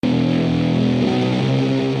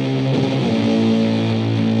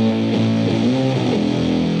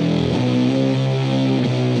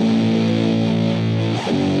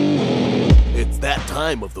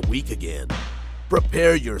time of the week again.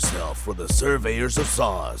 Prepare yourself for the surveyors of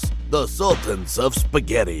sauce, the sultans of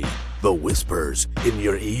spaghetti, the whispers in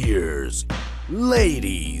your ears.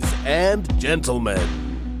 Ladies and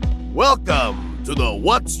gentlemen, welcome to the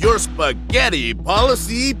What's Your Spaghetti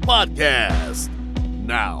Policy podcast.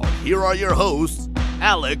 Now, here are your hosts,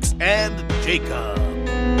 Alex and Jacob.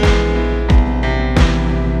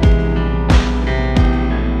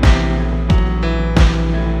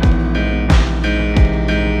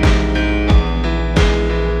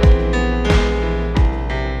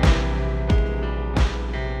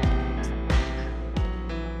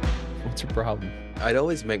 What's your problem? I'd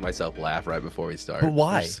always make myself laugh right before we start. But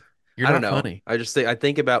why? I don't know. Funny. I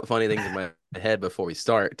think about funny things in my head before we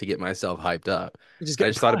start to get myself hyped up. I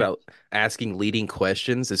just thought about asking leading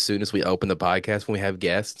questions as soon as we open the podcast when we have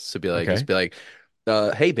guests. So just be like,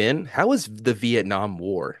 hey Ben, how was the Vietnam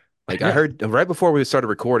War? Like I heard right before we started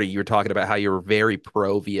recording, you were talking about how you were very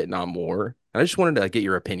pro Vietnam War. I just wanted to get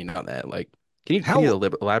your opinion on that. Like, can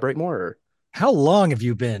you elaborate more? Or? How long have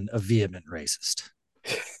you been a vehement racist?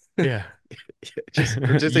 Yeah. just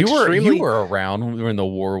you were around when the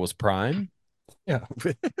war was prime. Yeah.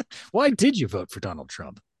 Why did you vote for Donald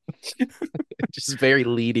Trump? Just very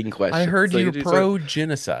leading question. I heard you're pro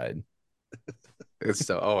genocide. It's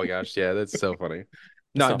so, oh my gosh, yeah, that's so funny.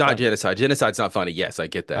 Not genocide. Genocide's not funny. Yes, I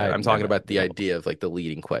get that. I'm talking about the idea of like the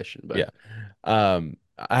leading question. But yeah.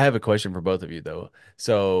 I have a question for both of you though.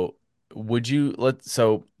 So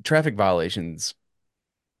traffic violations,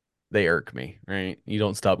 they irk me, right? You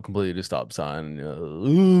don't stop completely to stop sign,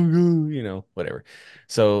 whatever.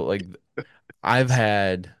 So like I've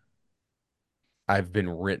been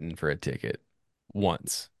written for a ticket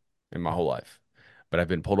once in my whole life, but I've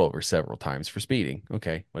been pulled over several times for speeding.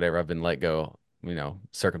 Okay, whatever. I've been let go,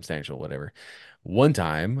 circumstantial, whatever. One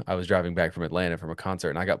time I was driving back from Atlanta from a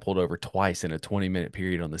concert and I got pulled over twice in a 20-minute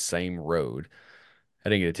period on the same road. I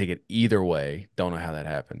didn't get a ticket either way. Don't know how that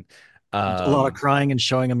happened. A lot of crying and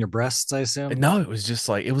showing them your breasts, I assume. No, it was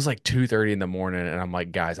like 2:30 in the morning, and I'm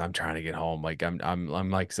like, guys, I'm trying to get home. Like, I'm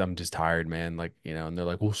just tired, man. Like, and they're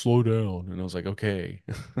like, well, slow down, and I was like, okay.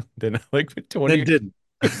 Then like 20. They didn't.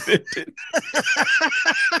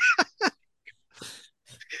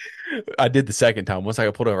 I did the second time. Once I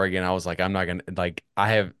got pulled over again, I was like, I'm not gonna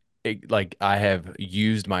I have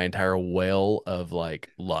used my entire well of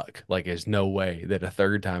like luck. Like there's no way that a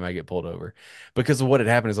third time I get pulled over, because of what had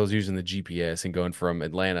happened is I was using the GPS and going from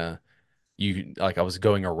Atlanta. I was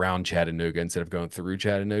going around Chattanooga instead of going through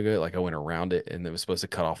Chattanooga. Like I went around it and it was supposed to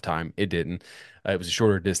cut off time. It didn't. It was a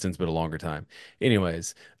shorter distance, but a longer time.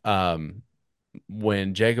 Anyways,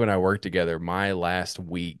 when Jacob and I worked together, my last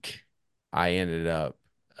week, I ended up,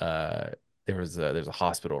 there's a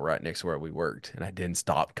hospital right next to where we worked, and I didn't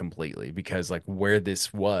stop completely because like where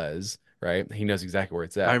this was, right? He knows exactly where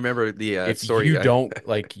it's at. I remember the if story. You don't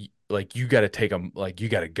you got to you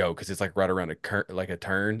got to go because it's like right around a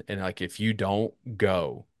turn, and like if you don't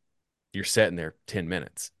go, you're sitting there 10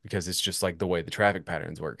 minutes because it's just like the way the traffic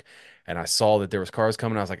patterns work. And I saw that there was cars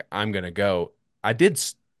coming. I was like, I'm gonna go. I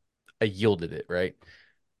yielded it, right?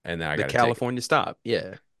 And then I got the California stop,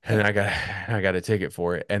 yeah. And then I got a ticket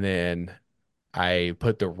for it, and then I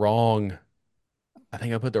put the wrong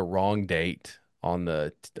date on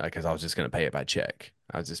because I was just gonna pay it by check.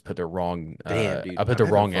 I just put the wrong dude, I put the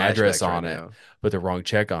wrong address on right it, now. Put the wrong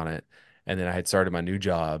check on it, and then I had started my new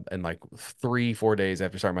job, and like 3-4 days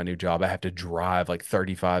after starting my new job, I have to drive like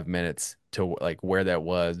 35 minutes to like where that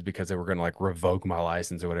was because they were gonna like revoke my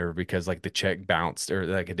license or whatever because like the check bounced or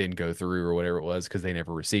like it didn't go through or whatever it was because they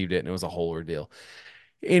never received it, and it was a whole ordeal.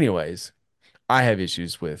 Anyways, I have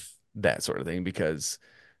issues with that sort of thing because,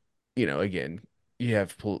 again, you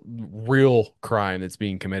have real crime that's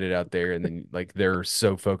being committed out there, and then like they're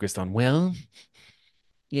so focused on, well,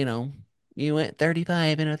 you went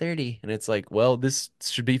 35 and a 30, and it's like, well, this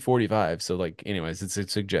should be 45. So like, anyways, it's a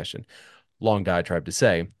suggestion. Long diatribe to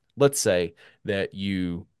say, let's say that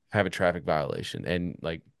you have a traffic violation and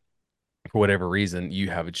like for whatever reason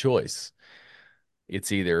you have a choice.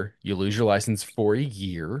 It's either you lose your license for a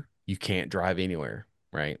year, you can't drive anywhere,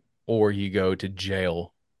 right? Or you go to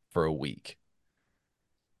jail for a week.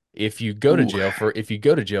 If you go to jail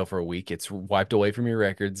for a week, it's wiped away from your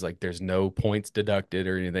records. Like there's no points deducted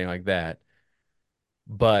or anything like that.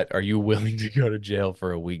 But are you willing to go to jail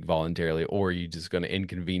for a week voluntarily, or are you just going to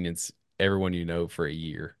inconvenience everyone you know for a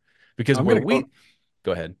year? Because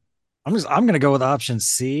go ahead. I'm going to go with option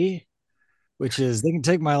C, which is they can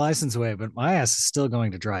take my license away, but my ass is still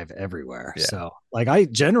going to drive everywhere. Yeah. So like I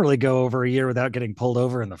generally go over a year without getting pulled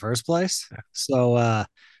over in the first place. So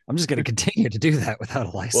I'm just going to continue to do that without a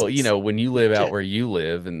license. Well, when you live out where you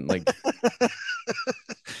live and like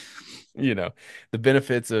You know, the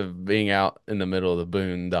benefits of being out in the middle of the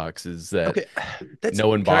boondocks is that Okay, no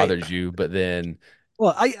one bothers you, but then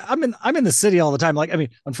well, I'm in the city all the time. Like, I mean,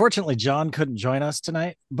 unfortunately, John couldn't join us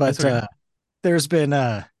tonight, but okay. there's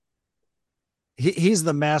been he's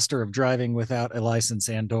the master of driving without a license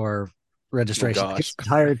and or registration. Oh, his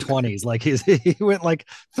entire 20s. Like he went like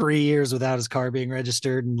 3 years without his car being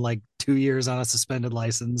registered and like 2 years on a suspended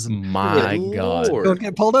license. And my God, don't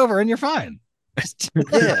get pulled over and you're fine.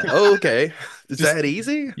 Yeah. Oh, okay. Is that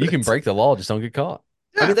easy? You can break the law, just don't get caught.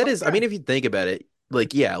 I mean, that is, I mean, if you think about it,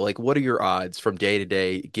 like, yeah, like what are your odds from day to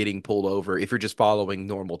day getting pulled over if you're just following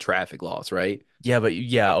normal traffic laws, right? Yeah, but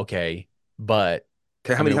yeah, okay. But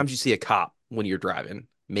Okay, how many times you see a cop when you're driving?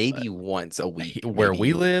 Maybe once a week. Where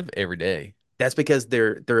we live, every day. That's because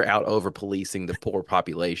they're out over policing the poor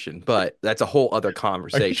population, but that's a whole other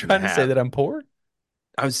conversation. Are you trying to say that I'm poor?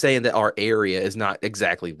 I'm saying that our area is not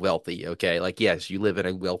exactly wealthy, okay? Like, yes, you live in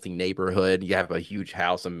a wealthy neighborhood, you have a huge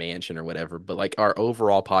house, a mansion or whatever, but like our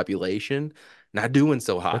overall population not doing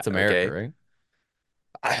so hot. That's America, okay?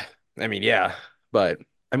 right? I mean, yeah, but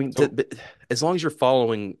I mean, but as long as you're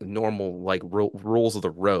following normal like rules of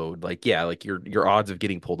the road, like yeah, like your odds of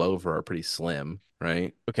getting pulled over are pretty slim,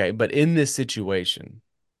 right? Okay, but in this situation,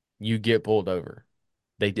 you get pulled over.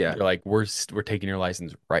 They're like, we're taking your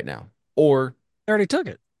license right now, or they already took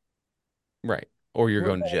it, right, or you're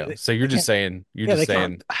going to jail. So you're just saying,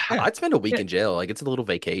 I'd spend a week in jail. Like it's a little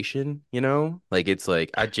vacation, you know? Like it's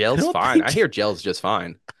like jail's fine. I hear jail's just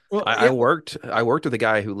fine. Well, I worked with a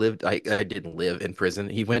guy who lived. I didn't live in prison.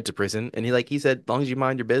 He went to prison, and he said, as long as you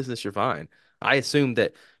mind your business, you're fine. I assume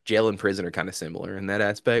that jail and prison are kind of similar in that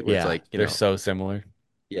aspect. Where it's like they're so similar.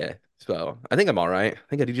 Yeah, so I think I'm all right. I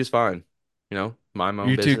think I do just fine. You know, mind my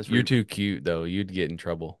own business. You're too cute though. You'd get in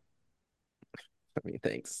trouble. I mean,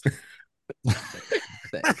 thanks.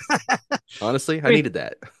 Thanks. Honestly, I needed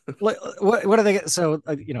that. What do they get? So,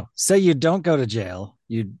 say you don't go to jail,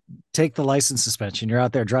 you take the license suspension, you're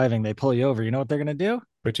out there driving, they pull you over. You know what they're going to do?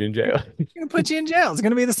 Put you in jail. They're going to put you in jail. It's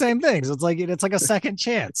going to be the same thing. So it's like a second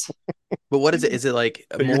chance. But what is it? Is it like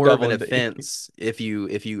more of an offense if you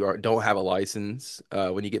don't have a license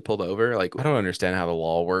when you get pulled over? Like, I don't understand how the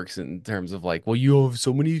law works in terms of like, well, you have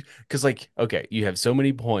so many, because like, okay, you have so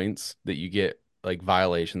many points that you get like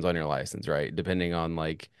violations on your license, right? Depending on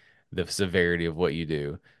like the severity of what you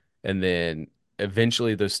do. And then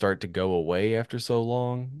eventually those start to go away after so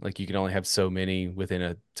long. Like you can only have so many within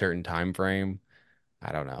a certain time frame.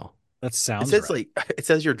 I don't know. That sounds it says it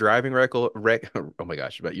says your driving record oh my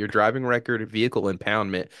gosh, but your driving record, vehicle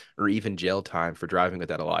impoundment, or even jail time for driving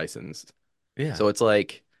without a license. Yeah. So it's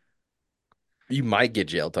like you might get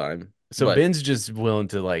jail time. So Ben's just willing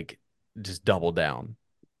to like just double down.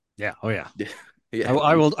 Yeah. Oh yeah. Yeah.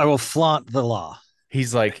 I will flaunt the law.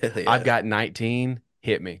 He's like, yeah. I've got 19.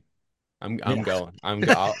 Hit me. I'm going. I'm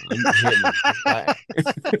hitting.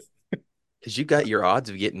 Because you got your odds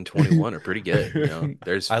of getting 21 are pretty good. You know,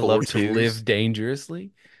 there's I love to live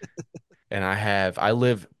dangerously, and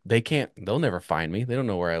they'll never find me. They don't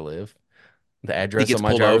know where I live. The address on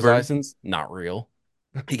my driver's license, not real.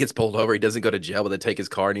 He gets pulled over. He doesn't go to jail, but they take his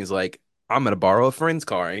car, and he's like, "I'm gonna borrow a friend's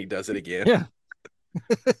car," and he does it again. Yeah.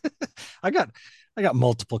 I got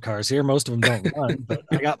multiple cars here. Most of them don't run, but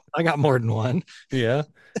I got more than one. Yeah.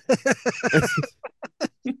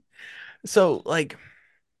 So like,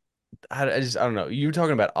 I don't know. You were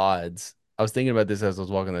talking about odds. I was thinking about this as I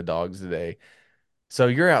was walking the dogs today. So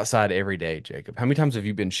you're outside every day, Jacob. How many times have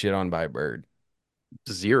you been shit on by a bird?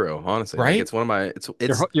 Zero, honestly. Right? Like it's one of my. It's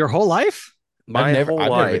your whole life. I've never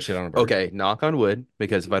been shit on a bird. Okay, knock on wood,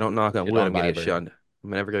 because if I don't knock on wood, I'm gonna get shit on.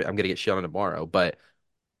 I'm gonna get shit on tomorrow. But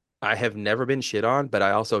I have never been shit on, but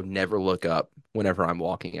I also never look up whenever I'm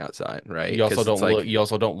walking outside, right? You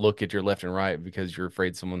also don't look at your left and right because you're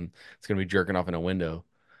afraid someone's gonna be jerking off in a window.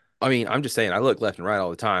 I mean, I'm just saying I look left and right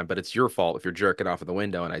all the time, but it's your fault if you're jerking off in the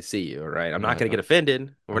window and I see you, right? I'm not going to get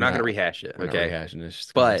offended. We're not going to rehash it, okay?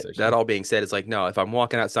 But that all being said, it's like, no, if I'm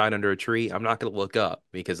walking outside under a tree, I'm not going to look up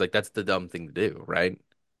because like that's the dumb thing to do, right?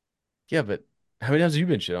 Yeah, but how many times have you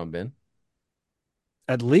been shit on, Ben?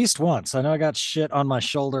 At least once. I know I got shit on my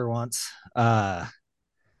shoulder once. And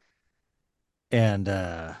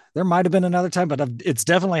there might have been another time, but it's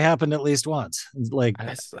definitely happened at least once. Like,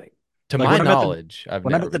 to my knowledge,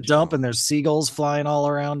 when I'm at the dump and there's seagulls flying all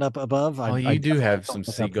around up above. You do have some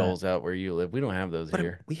seagulls out where you live. We don't have those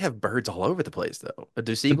here. We have birds all over the place, though.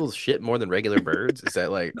 Do seagulls shit more than regular birds? Is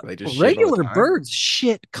that like they just regular birds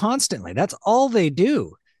shit constantly? That's all they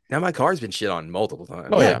do. Now my car's been shit on multiple times.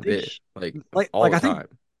 Oh yeah, all the time.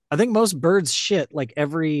 I think most birds shit like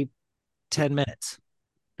every 10 minutes.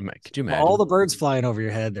 Could you imagine? All the birds flying over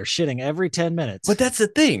your head, they're shitting every 10 minutes. But that's the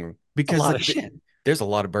thing, because a lot like, of shit. there's a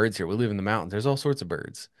lot of birds here. We live in the mountains. There's all sorts of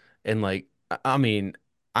birds. And like, I mean,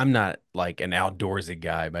 I'm not like an outdoorsy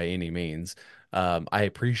guy by any means. I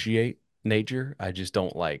appreciate nature. I just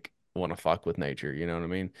don't like want to fuck with nature. You know what I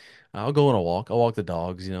mean? I'll go on a walk. I'll walk the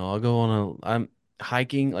dogs. I'll go on I'm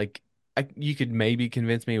hiking. Like, you could maybe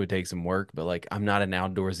convince me it would take some work, but like, I'm not an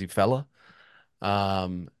outdoorsy fella.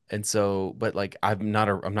 And so, but like, I'm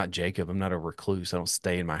not Jacob. I'm not a recluse. I don't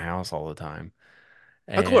stay in my house all the time.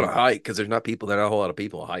 I go on a And hike because there's not a whole lot of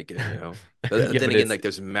people hiking, But yeah, then but again, it's like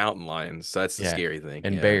there's mountain lions, so that's the yeah, scary thing.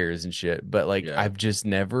 and Yeah. bears and shit. But like, Yeah. I've just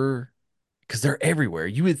never, because they're everywhere.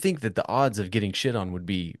 You would think that the odds of getting shit on would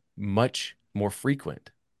be much more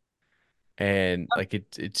frequent, and like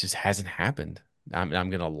it just hasn't happened. I'm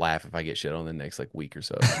gonna laugh if I get shit on the next like week or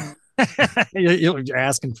so. You're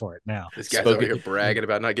asking for it now. This guy's over here bragging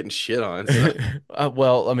about not getting shit on. So.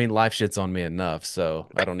 Well, I mean, life shits on me enough, so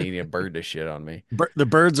I don't need a bird to shit on me. The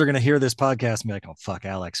birds are going to hear this podcast and be like, "Oh fuck,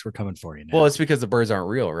 Alex, we're coming for you now." Well, it's because the birds aren't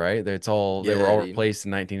real, right? They were all dude. replaced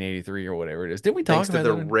in 1983 or whatever it is. Didn't we talk about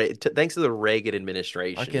that? Thanks to the Reagan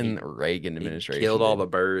administration. Fucking Reagan administration killed all the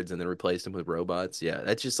birds and then replaced them with robots. Yeah,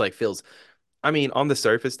 that just like feels. I mean, on the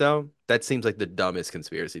surface, though, that seems like the dumbest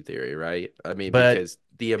conspiracy theory, right? I mean, but because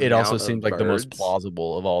it also seems like the most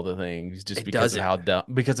plausible of all the things, just because of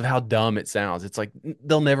how dumb it sounds. It's like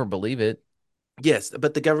they'll never believe it. Yes,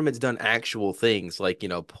 but the government's done actual things like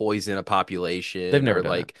poison a population. They've never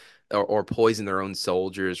done like or poison their own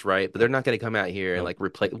soldiers, right? But they're not going to come out here and like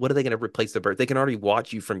replace. What are they going to replace the bird? They can already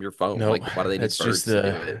watch you from your phone. No, like why do they need birds to do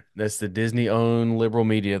it? That's the Disney-owned liberal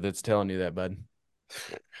media that's telling you that, bud.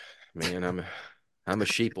 Man, I'm a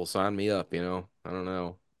sheeple. Sign me up. I don't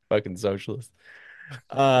know. Fucking socialist.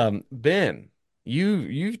 Ben,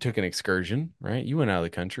 you took an excursion, right? You went out of the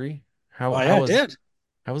country. I did.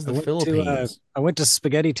 How was the Philippines? I went to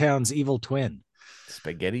Spaghetti Town's evil twin.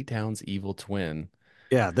 Spaghetti Town's evil twin.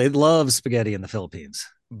 Yeah, they love spaghetti in the Philippines.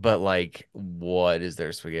 But like, what is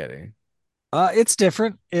their spaghetti? It's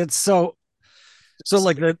different. It's so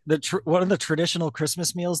like one of the traditional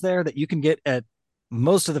Christmas meals there that you can get at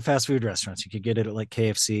most of the fast food restaurants. You could get it at like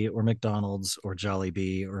KFC or McDonald's or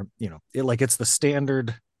Jollibee or it's the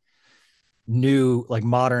standard new like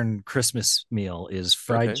modern Christmas meal is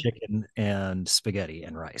fried chicken and spaghetti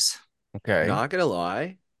and rice. Okay. Not gonna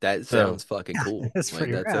lie, that sounds fucking cool. That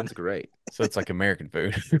sounds great. So it's like American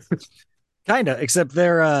food. Kinda, except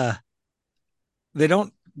they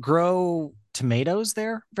don't grow tomatoes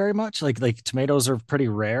there very much. Like tomatoes are pretty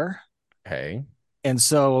rare. Okay. And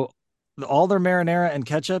so all their marinara and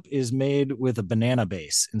ketchup is made with a banana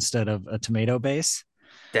base instead of a tomato base.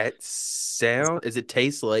 Does it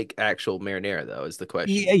taste like actual marinara though, is the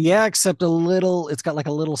question. Yeah, except it's got like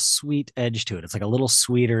a little sweet edge to it. It's like a little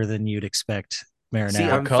sweeter than you'd expect marinara. See,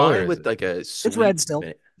 I'm fine with like a sweet. It's red still.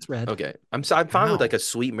 It's red. Okay. I'm fine with like a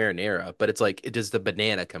sweet marinara, but it's like, does the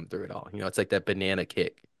banana come through it all? It's like that banana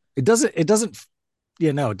kick. It doesn't, it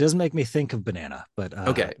doesn't make me think of banana, but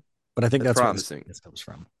okay. But I think that's promising. Where this comes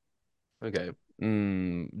from. Okay.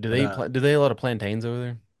 Do they have a lot of plantains over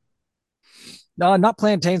there? No, not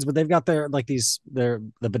plantains, but they've got the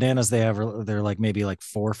bananas they have they're like maybe like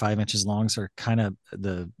 4 or 5 inches long, so they're kind of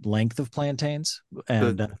the length of plantains,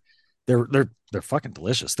 and they're fucking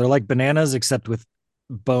delicious. They're like bananas except with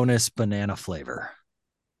bonus banana flavor.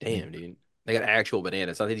 Damn, dude. They got actual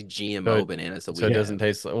bananas, not these GMO bananas. So it doesn't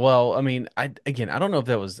taste like. Well, I mean, I don't know if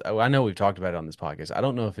that was. I know we've talked about it on this podcast. I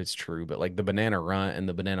don't know if it's true, but like the banana runt and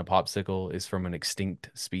the banana popsicle is from an extinct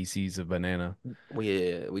species of banana.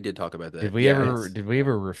 We did talk about that. Did we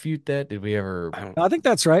ever refute that? Did we ever? I think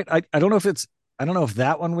that's right. I don't know if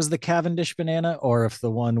that one was the Cavendish banana or if the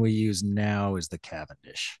one we use now is the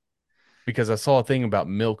Cavendish. Because I saw a thing about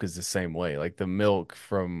milk is the same way. Like the milk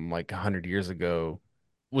from like 100 years ago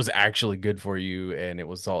was actually good for you, and it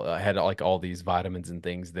was had like all these vitamins and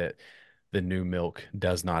things that the new milk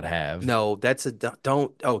does not have. No,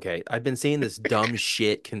 okay. I've been seeing this dumb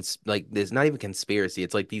shit like there's not even conspiracy.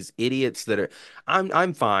 It's like these idiots that are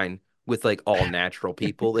I'm fine with like all natural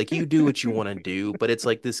people. Like you do what you want to do, but it's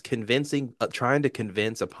like this trying to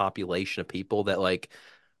convince a population of people that like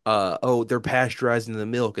they're pasteurizing the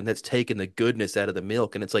milk and that's taking the goodness out of the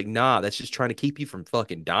milk, and it's like, nah, that's just trying to keep you from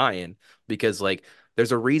fucking dying, because like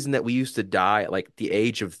there's a reason that we used to die at like the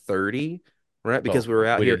age of 30, right? Because we were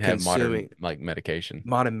out here consuming modern medication,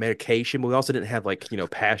 but we also didn't have like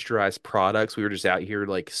pasteurized products. We were just out here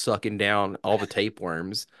like sucking down all the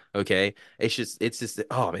tapeworms. Okay, it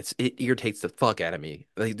irritates the fuck out of me.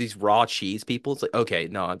 Like these raw cheese people, it's like, okay,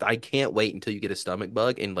 no, I can't wait until you get a stomach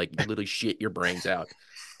bug and like you literally shit your brains out.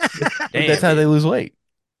 Damn, that's how they lose weight.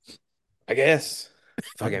 I guess.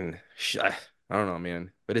 Fucking, I don't know,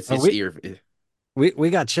 man. But it's we ear. we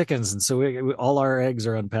got chickens, and so all our eggs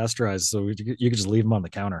are unpasteurized, so you can just leave them on the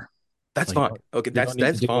counter. That's Like, fine. Okay, you don't need to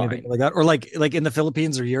that's do anything fine. like that. Or like in the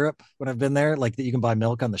Philippines or Europe when I've been there, like that you can buy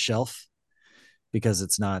milk on the shelf because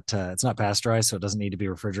it's not pasteurized, so it doesn't need to be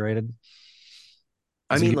refrigerated.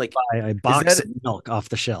 I So you mean, can like, buy a Is box that of milk off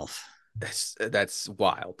the shelf. that's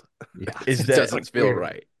wild. Yeah. is It that doesn't feel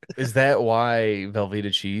right. is that why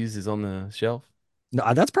Velveeta cheese is on the shelf?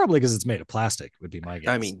 No, that's probably because it's made of plastic, would be my guess.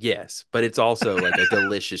 I mean, yes, but it's also like a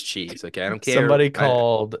delicious cheese. Okay, I don't care. Somebody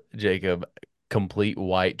called Jacob complete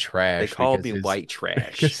white trash. They called because me his, white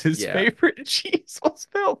trash. because his Yeah, favorite cheese was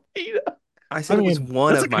Velveeta. I said it was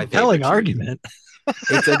one that's of a my compelling favorite cheese. argument.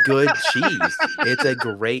 It's a good cheese. It's a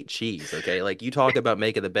great cheese. Okay, like you talk about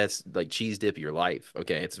making the best like cheese dip of your life.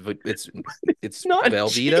 Okay, it's Not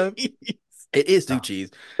Velveeta. cheese. It is No. two cheese.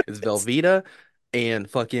 It's Velveeta and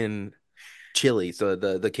fucking chili. So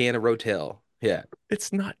the can of Rotel. Yeah,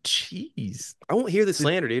 It's not cheese. I won't hear the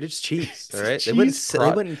slander, dude. It's cheese. It's All a right, cheese they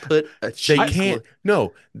wouldn't put a They cheese. can't.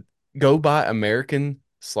 No, go buy American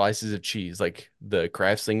slices of cheese, like the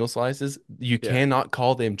Kraft single slices. You Yeah. cannot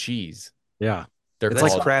call them cheese. Yeah. They're That's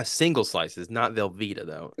called like Kraft single slices, not Velveeta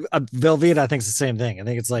though. Velveeta, I think it's the same thing. I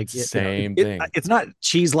think it's like same thing. it's not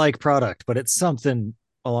cheese-like product, but it's something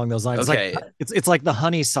along those lines. Okay. It's like the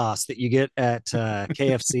honey sauce that you get at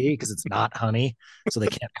KFC because it's not honey, so they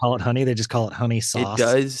can't call it honey. They just call it honey It sauce.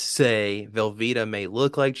 does say Velveeta may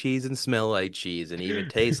look like cheese and smell like cheese and even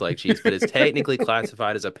taste like cheese, but it's technically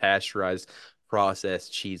classified as a pasteurized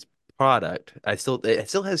processed cheese product. It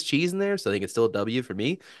still has cheese in there, so I think it's still a W for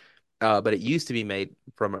me. But it used to be made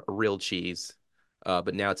from a real cheese,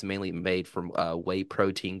 but now it's mainly made from whey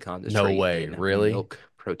protein concentrate. No way, and really? milk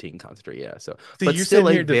protein concentrate. Yeah, so See, but you're still sitting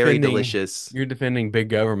a here very defending- delicious. You're defending big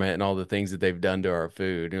government and all the things that they've done to our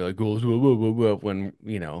food. You're like, whoa, whoa, whoa, whoa, whoa, when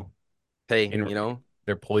Hey,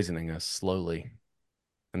 they're poisoning us slowly,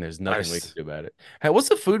 and there's nothing we s- can do about it. Hey, what's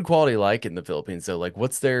the food quality like in the Philippines? So, like,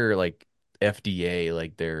 what's their like FDA,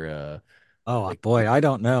 like their Oh like boy, I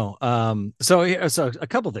don't know. So a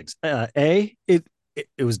couple things. It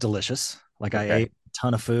was delicious. Like I Okay. ate a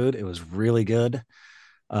ton of food. It was really good.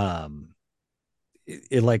 Um,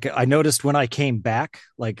 like I noticed when I came back,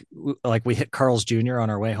 like we hit Carl's Jr. on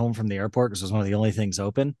our way home from the airport because it was one of the only things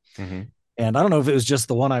open. Mhm. And I don't know if it was just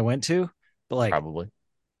the one I went to, but like Probably.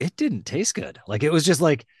 it didn't taste good. Like it was just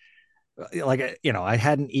like I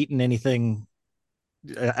hadnhadn't eaten anything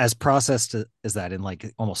as processed as that in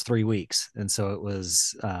like almost 3 weeks, and so it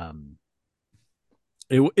was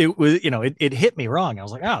it was it hit me wrong. I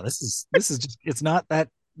was like, oh, this is just it's not that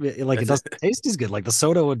like it doesn't taste as good. Like the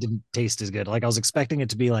soda didn't taste as good. Like I was expecting it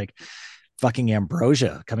to be like fucking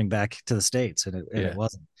ambrosia coming back to the States, and it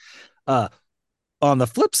wasn't. On the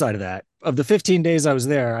flip side of that, of the 15 days I was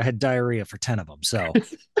there, I had diarrhea for 10 of them. So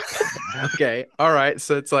Okay, all right.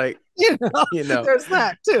 So it's like there's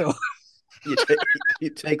that too. you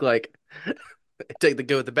take the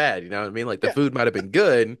good with the bad. You know what I mean? Like the food might have been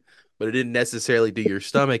good, but it didn't necessarily do your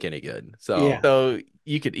stomach any good. So Yeah. So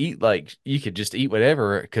you could just eat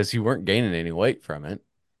whatever because you weren't gaining any weight from it.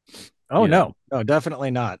 Oh no,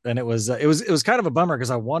 definitely not. And it was kind of a bummer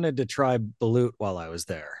because I wanted to try balut while I was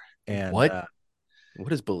there. And What?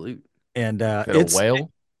 What is balut? And it's a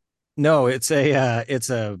whale? No, it's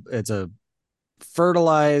a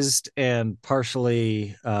fertilized and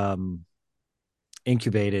partially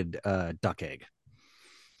incubated duck egg.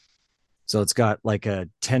 So it's got like a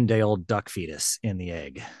 10-day-old duck fetus in the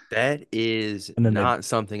egg. That is not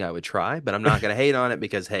something I would try, but I'm not going to hate on it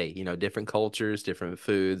because, hey, different cultures, different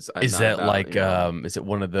foods. Is it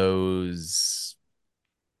one of those,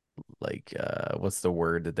 like, what's the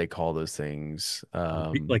word that they call those things?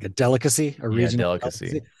 Like a delicacy, a regional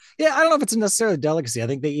delicacy. Yeah, I don't know if it's necessarily a delicacy. I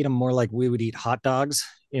think they eat them more like we would eat hot dogs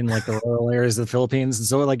in like the rural areas of the Philippines. And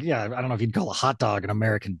so like, yeah, I don't know if you'd call a hot dog an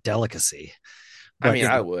American delicacy. But, I mean,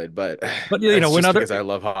 I would, but because I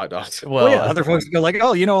love hot dogs. Well, yeah, other folks go like,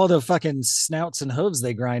 oh, all the fucking snouts and hooves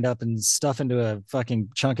they grind up and stuff into a fucking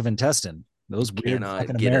chunk of intestine. Those weird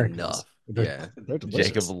fucking get Americans. Enough. They're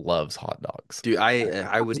delicious. Jacob loves hot dogs. Dude,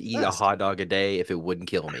 I would eat a hot dog a day if it wouldn't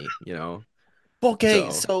kill me, Okay,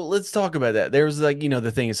 so let's talk about that. There's like,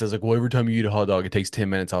 the thing that says like, well, every time you eat a hot dog, it takes 10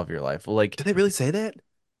 minutes off your life. Well, like, did they really say that?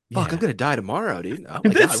 Yeah. Fuck, I'm gonna die tomorrow, dude. Oh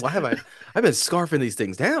my god, why have I've been scarfing these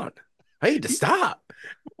things down. I need to stop.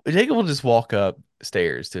 Jacob will just walk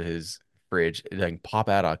upstairs to his fridge, like pop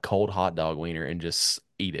out a cold hot dog wiener and just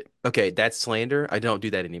eat it. Okay, that's slander. I don't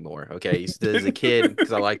do that anymore. Okay, I used to as a kid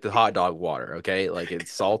because I like the hot dog water. Okay, like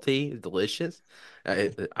it's salty, it's delicious.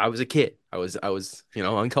 I was a kid. I was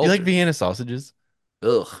uncultured. You like Vienna sausages?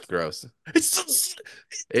 Ugh, gross. It's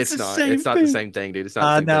It's the not. same It's not the thing. same thing, dude. It's not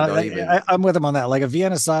the same No, thing. Don't even. I'm with him on that. Like a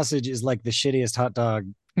Vienna sausage is like the shittiest hot dog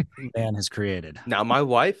man has created. Now, my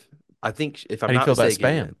wife, I think, if How I'm do you not feel about mistaken,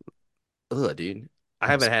 spam? ugh, dude, I Gross.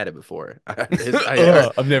 haven't had it before.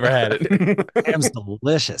 I've never had it. Spam's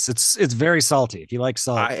delicious. It's very salty. If you like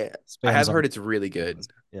salt, I have spam's heard on. it's really good.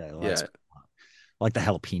 Yeah, I Yeah. like the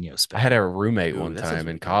jalapeno I had spam. a roommate Ooh, one that sounds time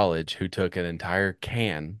really in good. college who took an entire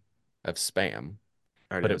can of spam,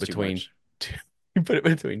 I already put know it it's too between much. two, put it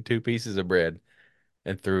between two pieces of bread,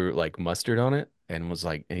 and threw like mustard on it, and was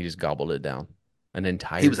like, and he just gobbled it down, an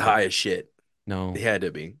He entire was can. high as shit. No, He had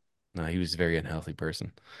to be. no, he was a very unhealthy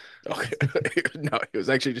person. Okay. No, he was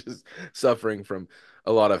actually just suffering from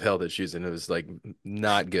a lot of health issues, and it was like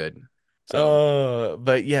not good. So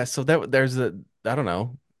But yeah, so there's I don't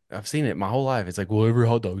know. I've seen it my whole life. It's like, well, every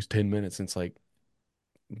hot dog's 10 minutes. And it's like,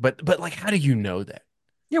 but like, how do you know that?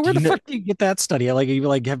 Yeah, Do where you the know? fuck do you get that study? Like you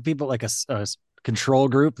like have people like a control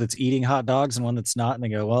group that's eating hot dogs and one that's not, and they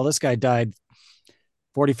go, well, this guy died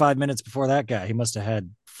 45 minutes before that guy. He must have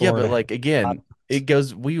had Yeah, four and but a half like hot again, it dogs.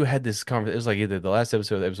 goes. We had this conversation. It was like either the last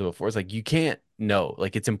episode or the episode before. It's like you can't know.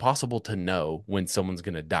 Like it's impossible to know when someone's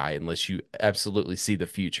gonna die unless you absolutely see the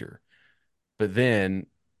future. But then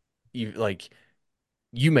you like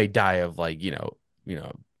you may die of like,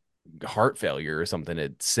 heart failure or something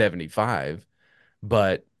at 75.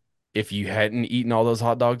 But if you hadn't eaten all those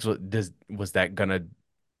hot dogs, was that gonna,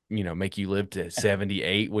 make you live to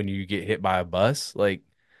 78 when you get hit by a bus? Like,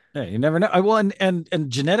 Yeah, you never know. I well,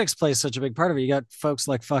 and genetics plays such a big part of it. You got folks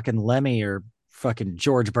like fucking Lemmy or fucking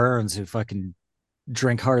George Burns who fucking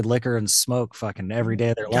drink hard liquor and smoke fucking every day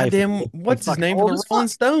of their life. goddamn, They're what's his fucking name for old the as Rolling fuck.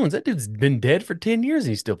 Stones? That dude's been dead for 10 years and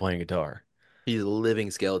he's still playing guitar. he's a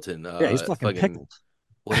living skeleton. Yeah, he's fucking Fucking pickled.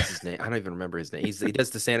 what is his name? I don't even remember his name. He does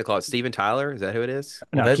the Santa Claus. Steven Tyler, is that who it is?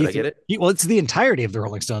 Well, No, that Did I Keith. get it? Well, it's the entirety of the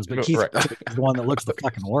Rolling Stones, but Keith right. Richards is the one that looks the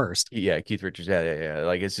fucking worst. Yeah, Keith Richards. Yeah.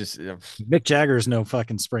 Like it's just Mick Jagger's no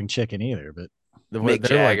fucking spring chicken either. But Mick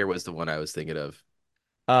they're like Jagger was the one I was thinking of.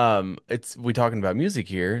 it's we talking about music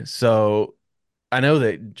here. So I know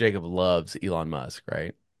that Jacob loves Elon Musk,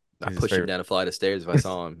 right? I He's his push him favorite. down a flight of stairs if I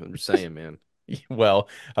saw him. I'm just saying, man. Well,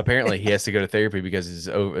 apparently he has to go to therapy because his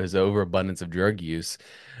overabundance of drug use.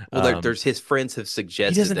 Well, there's his friends have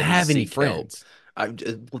He suggested doesn't that he have any seek help. friends.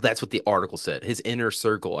 Well, that's what the article said. His inner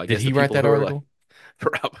circle, I Did guess, the he write people that who are like, article?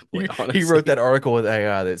 probably, He wrote honestly. that article with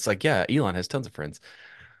AI that's like, yeah, Elon has tons of friends.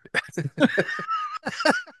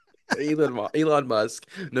 Elon Musk,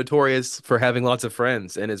 notorious for having lots of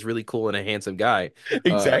friends and is really cool and a handsome guy.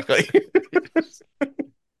 Uh, Exactly.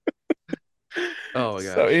 oh my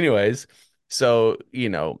So, gosh. anyways, so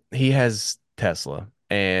he has Tesla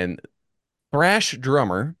and thrash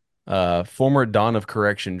drummer, former Dawn of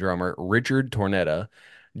Correction drummer Richard Tornetta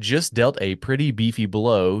just dealt a pretty beefy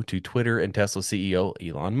blow to Twitter and Tesla CEO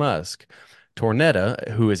Elon Musk. Tornetta,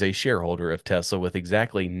 who is a shareholder of Tesla with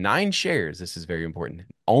exactly 9 shares, this is very important,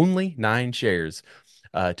 only 9 shares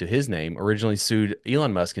to his name, originally sued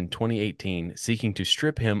Elon Musk in 2018, seeking to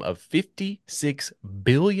strip him of $56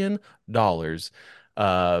 billion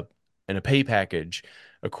in a pay package.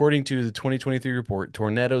 According to the 2023 report,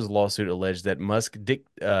 Tornetto's lawsuit alleged that Musk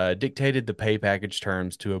dictated the pay package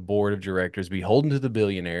terms to a board of directors beholden to the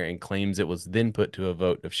billionaire and claims it was then put to a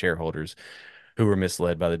vote of shareholders who were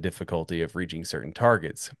misled by the difficulty of reaching certain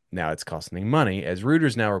targets. Now it's costing money, as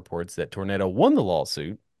Reuters now reports that Tornetto won the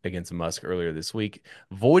lawsuit against Musk earlier this week,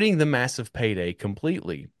 voiding the massive payday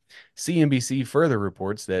completely. CNBC further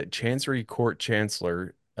reports that Chancery Court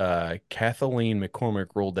Chancellor Kathleen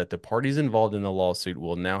McCormick ruled that the parties involved in the lawsuit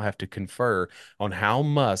will now have to confer on how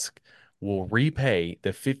Musk will repay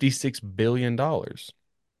the $56 billion.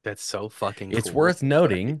 That's so fucking It's cool. worth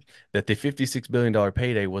noting that the $56 billion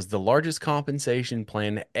payday was the largest compensation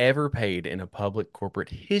plan ever paid in a public corporate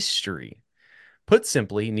history. Put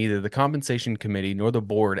simply, neither the compensation committee nor the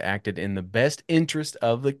board acted in the best interest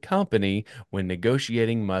of the company when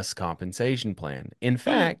negotiating Musk's compensation plan. In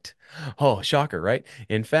fact, oh, shocker, right?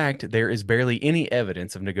 In fact, there is barely any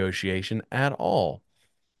evidence of negotiation at all.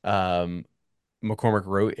 Um, McCormick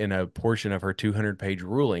wrote in a portion of her 200-page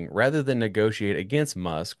ruling, rather than negotiate against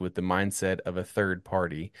Musk with the mindset of a third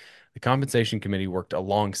party, the compensation committee worked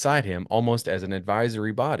alongside him almost as an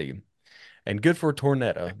advisory body. And good for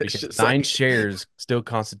Tornetta It's because just 9 shares still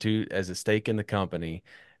constitute as a stake in the company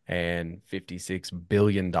and $56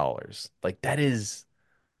 billion. Like that's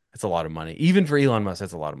a lot of money. Even for Elon Musk,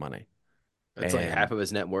 that's a lot of money. that's like half And of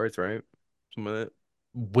his net worth, right? Something like that.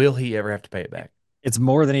 will he ever have to pay it back? it's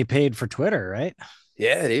more than he paid for Twitter, right?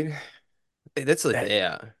 Yeah, dude. That's like, That,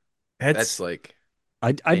 yeah. That's that's like,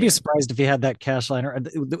 I'd be man. surprised if he had that cash line.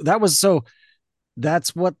 That was so.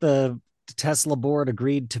 that's what the Tesla board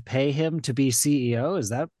agreed to pay him to be CEO. Is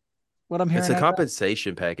that what I'm It's hearing a out of that?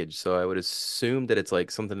 compensation package, so I would assume that it's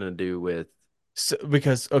like something to do with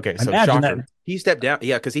because okay, I so imagine that. shocker. he stepped down.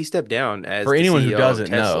 Yeah, because he stepped down as For the anyone who CEO of doesn't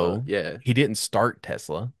Tesla. know, Yeah. he didn't start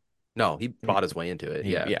Tesla. No, he bought his way into it.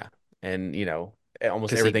 He Yeah. yeah. And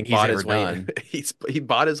almost Because he everything he's bought ever his way done he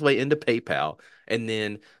bought his way into PayPal, and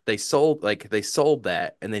then they sold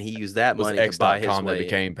that, and then he used that was money to buy his X.com that way.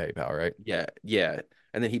 became PayPal, right? Yeah.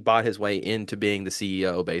 And then he bought his way into being the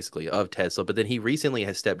CEO basically of Tesla. But then he recently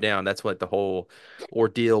has stepped down. That's what the whole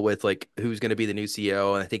ordeal with like who's going to be the new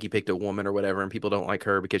CEO. And I think he picked a woman or whatever, and people don't like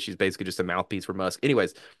her because she's basically just a mouthpiece for Musk.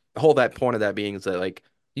 Anyways, the whole that point of that being is that like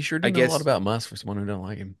You sure I do know a lot guess about Musk for someone who don't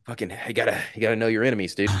like him. fucking you gotta know your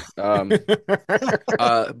enemies, dude.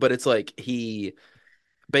 But it's like he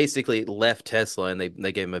basically left Tesla and they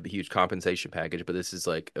gave him a huge compensation package. But this is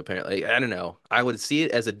like apparently, I don't know. I would see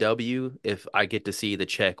it as a W if I get to see the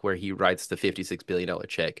check where he writes the $56 billion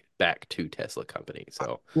check back to Tesla company.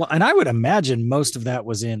 So, Well, and I would imagine most of that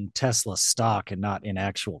was in Tesla stock and not in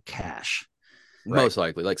actual cash. most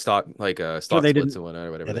likely like stock, Sure, stock they splits didn't. and whatnot,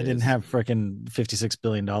 or whatever Yeah, they that didn't is. have freaking $56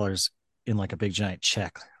 billion in like a big giant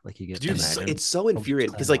check like you get. Could you Dude, imagine? it's so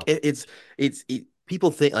infuriating because like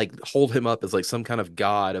people think like hold him up as like some kind of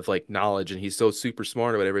god of like knowledge and he's so super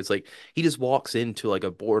smart or whatever. It's like he just walks into like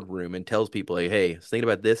a boardroom and tells people like, hey, I was thinking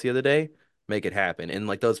about this the other day, make it happen. And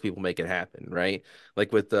like those people make it happen, right?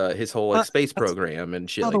 Like with his whole like space That's program and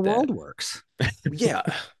shit how the like that. world works. Yeah.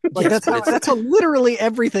 Like Yes, but that's how literally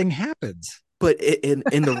everything happens. but in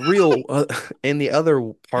the real in the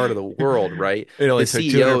other part of the world, right? It only The took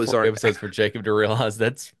CEOs 204 are episodes for Jacob to realize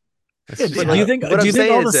that's Yeah, just do you how, think what do I'm you think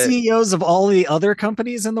saying all is the that CEOs of all the other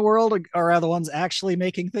companies in the world are the ones actually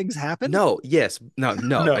making things happen? no, yes, no, I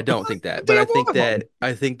no. don't think that. But Damn one of them.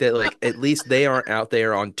 I think that like at least they aren't out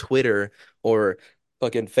there on Twitter or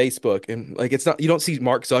fucking Facebook and like it's not you don't see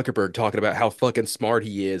Mark Zuckerberg talking about how fucking smart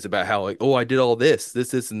he is about how like oh I did all this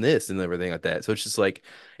and everything like that. So it's just like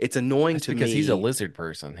it's annoying That's to because he's a me. lizard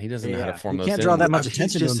person. He doesn't know how to Yeah, form he those can't draw that much sentences.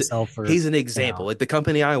 He's attention to just himself for he's an example. Like the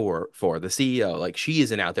company I work for, the CEO, like she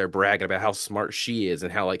isn't out there bragging about how smart she is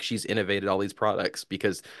and how like she's innovated all these products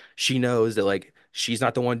because she knows that like she's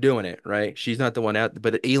not the one doing it, right? She's not the one out,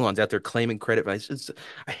 but Elon's out there claiming credit.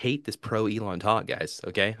 I hate this pro Elon talk, guys.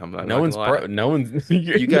 Okay, I'm No not gonna one's lie. no one's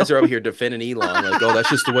You no, guys are over here defending Elon, like, oh, that's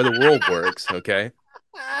just the way the world works. Okay,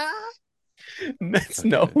 that's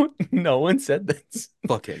okay, no one said this.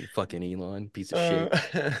 fucking Elon, piece of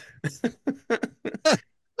shit.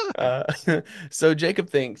 Uh, uh, so Jacob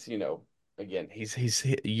thinks, again, he's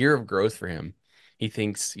a year of growth for him. He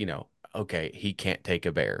thinks, okay, he can't take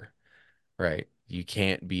a bear, right? You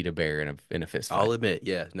can't beat a bear in a fist fight. I'll admit,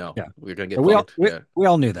 yeah, no, yeah. we're gonna get We all punked. Yeah. we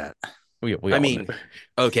all knew that. We I all mean,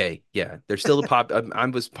 know. okay, yeah. There's still a pop. I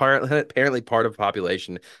was apparently part of a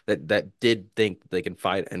population that did think they can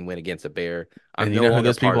fight and win against a bear. I'm And you no know who longer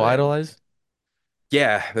those part people of that. idolize?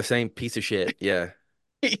 Yeah, the same piece of shit. Yeah,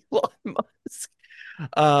 Elon Musk.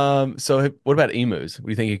 So what about emus? Do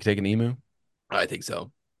you think you could take an emu? I think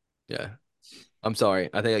so. Yeah, I'm sorry.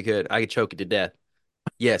 I think I could. I could choke it to death.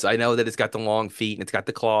 Yes, I know that it's got the long feet and it's got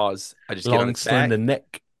the claws. I just get on Long, its back. slender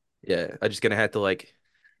neck. Yeah, I just gonna have to like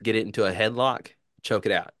get it into a headlock, choke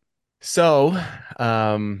it out. So,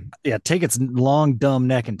 Yeah, take its long dumb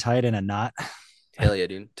neck and tie it in a knot. Hell yeah,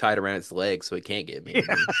 dude. Tied around its legs so it can't get me.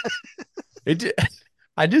 Yeah. it.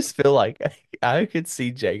 I just feel like I could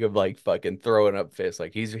see Jacob like fucking throwing up fists,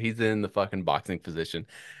 like he's in the fucking boxing position,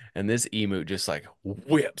 and this emu just like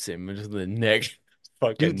whips him and just in the neck,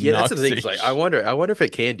 Dude, fucking yeah, that's the knocks thing. his It's like I wonder if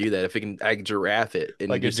it can do that. If it can like giraffe it and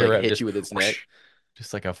like a just like giraffe, hit just you with its neck, whoosh,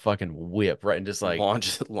 just like a fucking whip, right, and just like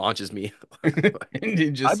launches me. and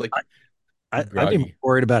it just like I'd be more groggy.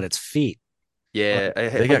 worried about its feet. Yeah,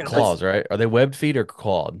 They got Like, claws, right? Are they webbed feet or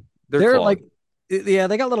clawed? they're clawed. like, yeah,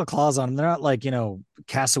 they got little claws on them. They're not like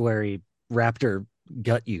cassowary raptor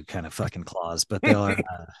gut you kind of fucking claws, but they are.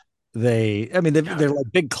 I mean, they're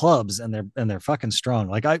like big clubs and they're fucking strong.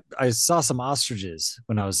 Like I saw some ostriches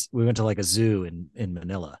when we went to like a zoo in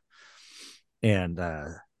Manila, and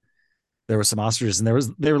there were some ostriches and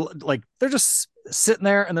they were like they're just sitting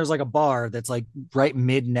there and there's like a bar that's like right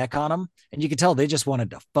mid neck on them and you could tell they just wanted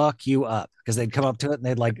to fuck you up because they'd come up to it and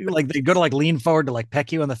they'd like they'd go to like lean forward to like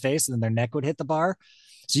peck you in the face and then their neck would hit the bar,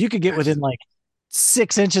 so you could get within like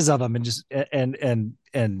 6 inches of them and just and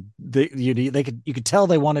you could tell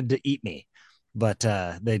they wanted to eat me, but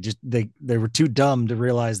they were too dumb to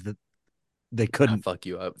realize that they I'll couldn't. fuck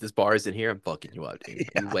you up. This bar isn't here. I'm fucking you up, dude.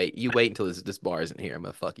 Yeah. You wait until this bar isn't here. I'm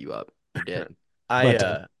gonna fuck you up. You're dead. I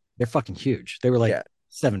But they're fucking huge. They were like yeah.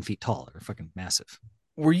 7 feet tall. They're fucking massive.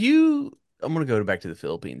 Were you I'm gonna go back to the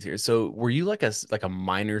Philippines here. So were you like like a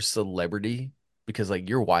minor celebrity because like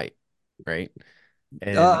you're white, right?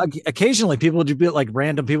 And Occasionally, people would be like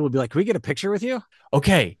random people would be like, "Can we get a picture with you?"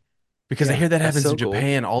 okay, because I Yeah, hear that That's happens in so cool.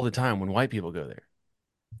 Japan all the time when white people go there.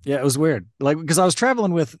 yeah, it was weird. Like because I was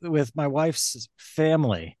traveling with my wife's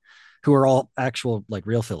family, who are all actual like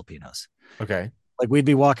real Filipinos. Okay. Like we'd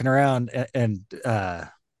be walking around like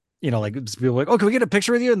people like, "Oh, can we get a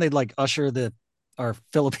picture with you?" And they'd like usher the our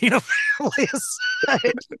Filipino family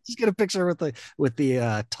aside, just get a picture with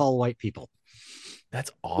the tall white people. That's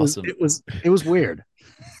It was awesome. it was it was weird.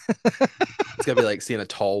 It's gotta be like seeing a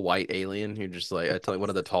tall white alien. You're just like, I tell you, one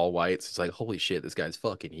of the tall whites. It's like, holy shit, this guy's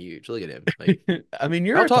fucking huge. Look at him. Like, I mean,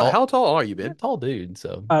 how tall? How tall are you, you're a Ben? tall dude,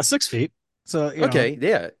 so 6 feet. So Okay,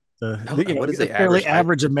 yeah. What is a the fairly average height?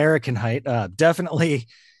 average American height. Definitely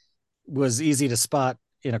was easy to spot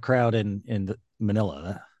in a crowd in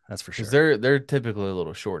Manila. That's for because sure. they're typically a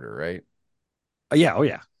little shorter, right? Yeah. Oh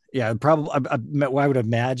yeah. Yeah. Probably. I would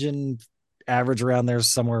imagine average around there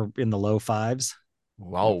somewhere in the low fives.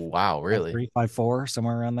 Wow, wow, Five really? three, 5'4",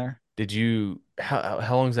 somewhere around there. Did you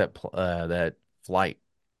how long is that flight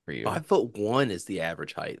for you? 5'1" is the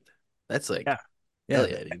average height. That's Yeah. like, Yeah. hell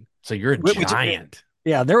yeah, dude. So you're a Which, giant.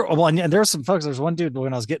 yeah. There were some folks. There's one dude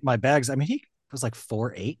when I was getting my bags. I mean, he was like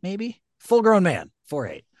 4'8", maybe full grown man,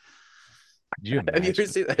 4'8". Could you Have you ever imagine?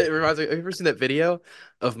 seen? It reminds me. Have you ever seen that video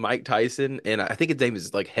of Mike Tyson? And I think his name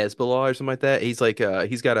is like Hezbollah or something like that. He's like,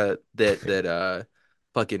 he's got that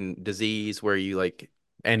fucking disease where you like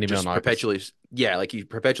Andy just Milonakis. perpetually, yeah, like you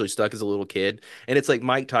perpetually stuck as a little kid. And it's like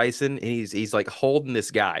Mike Tyson, and he's like holding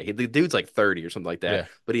this guy. The dude's like 30 or something like that, Yeah.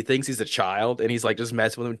 but he thinks he's a child, and he's like just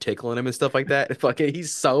messing with him, tickling him and stuff like that. And fucking,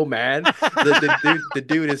 he's so mad. The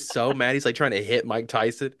dude is so mad. He's like trying to hit Mike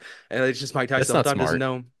Tyson, and it's just Mike Tyson That's the whole not time doesn't smart.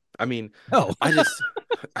 know. I mean, No. I just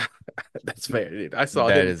that's fair, dude. I saw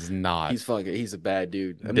That him. is not. He's a bad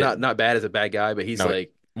dude. I'm That, not bad as a bad guy, but he's no.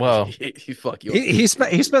 like Well, he fuck you up. He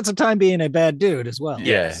spent some time being a bad dude as well. yeah,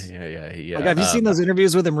 Yes. yeah. Like, have you seen those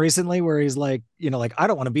interviews with him recently where he's like, like, I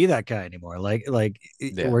don't want to be that guy anymore. Like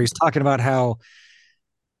Yeah. where he's talking about how,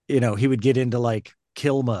 he would get into like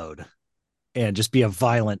kill mode and just be a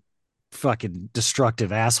violent, fucking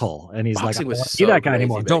destructive asshole. And he's like, I Boxing don't was want to be so that guy crazy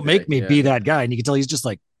anymore. back Don't then. make me Yeah. be that guy. And you can tell he's just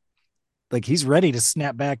like he's ready to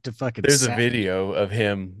snap back to fucking. There's a video of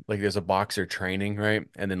him, like there's a boxer training, right?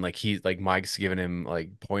 And then like he's like Mike's giving him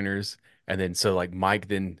like pointers, and then so like Mike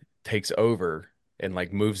then takes over and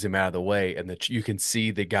like moves him out of the way, and you can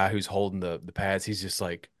see the guy who's holding the pads. He's just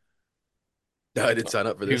like No, I didn't sign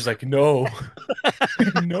up for he was this. like, no,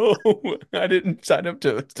 no, I didn't sign up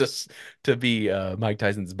to just to be Mike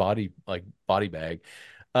Tyson's body bag.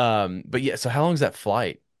 But yeah, so how long is that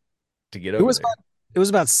flight to get It over was there? it was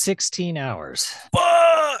about 16 hours.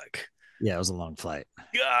 Fuck. Yeah, it was a long flight.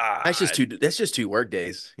 God. That's just 2 work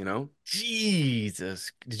days, you know?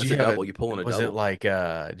 Jesus. Did That's you a have double. You pulling a was it double. like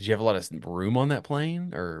did you have a lot of room on that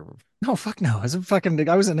plane or No, fuck no.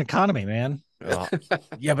 I was in economy, man. uh,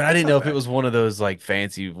 yeah, but I That's didn't not know if it bad. was one of those like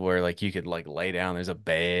fancy where like you could like lay down, there's a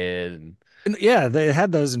bed and And yeah, they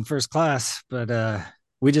had those in first class, but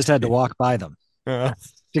we just had to walk by them uh,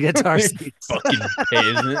 to get to our seats. fucking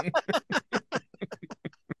peasant.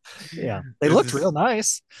 Yeah, they This looked is real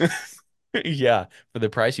nice. yeah, for the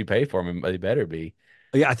price you pay for them, they better be.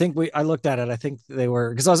 Yeah, I looked at it. I think they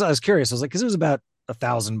were because I was curious. I was like, because it was about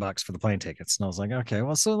 $1,000 for the plane tickets, and I was like, okay,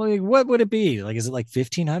 well, so like, what would it be? Like, is it like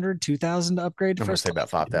 1,500, 2,000 to upgrade to I'm gonna first say about class?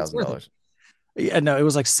 five It's thousand worth it. dollars. Yeah, no, it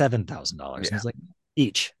was like $7,000. And Yeah. he's like,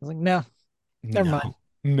 each. I was like, no, never mind,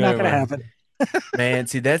 No, not no, gonna man. happen. Man,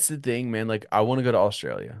 see, that's the thing, man. Like, I want to go to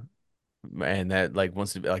Australia, and that like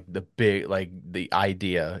wants to be like the big, like the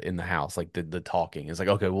idea in the house, like the talking is like,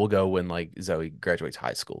 okay, we'll go when like Zoe graduates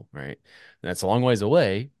high school, right? And that's a long ways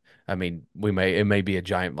away. I mean, it may be a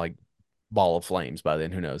giant like ball of flames by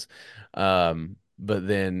then, who knows? But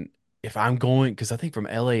then if I'm going, because I think from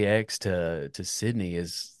LAX to Sydney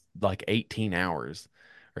is like 18 hours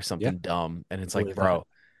or Yeah, something dumb, and I it's like, believe that.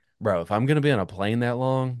 bro, if I'm gonna be on a plane that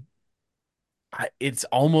long. It's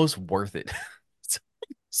almost worth it.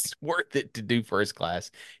 It's worth it to do first class,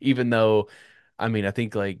 even though, I mean, I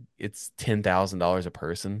think like it's $10,000 a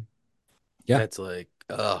person. Yeah, That's like,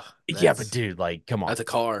 ugh, Yeah, but dude, like, come on, that's a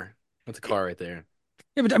car. That's a car right there.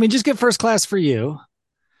 yeah, but I mean, just get first class for you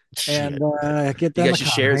and shit. get You them guys should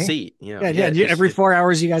share a economy. seat. You know, Yeah, yeah. yeah, just Every 4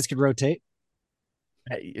 hours, you guys could rotate.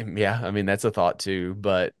 Yeah, I mean that's a thought too,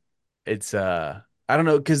 but it's I don't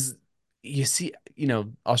know because you see,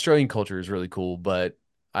 Australian culture is really cool, but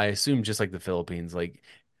I assume just like the Philippines, like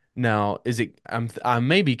now is it I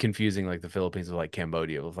may be confusing like the Philippines with like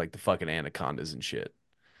Cambodia with like the fucking anacondas and shit.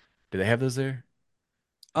 Do they have those there?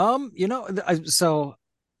 So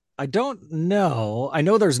I don't know. I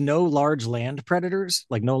know there's no large land predators,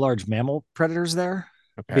 like no large mammal predators there,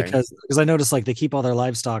 Okay. because I noticed like they keep all their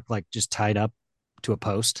livestock like just tied up to a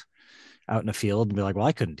post out in a field and be like, well,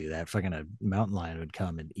 I couldn't do that. Fucking a mountain lion would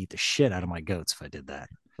come and eat the shit out of my goats if I did that.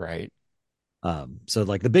 Right. So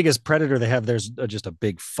like the biggest predator they have there's just a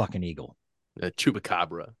big fucking eagle. A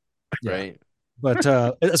chupacabra, Yeah. right? But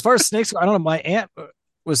as far as snakes, I don't know. My aunt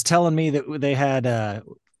was telling me that they had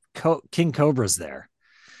king cobras there.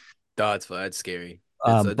 That's scary. But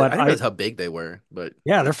I didn't realize how big they were, but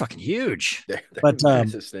yeah, they're fucking huge. they're But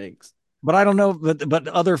massive snakes. but I don't know. But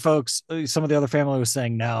other folks, some of the other family was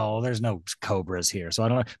saying no, there's no cobras here. So I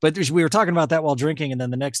don't know. But we were talking about that while drinking, and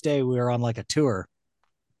then the next day we were on like a tour,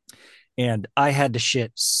 and I had to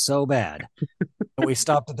shit so bad. And we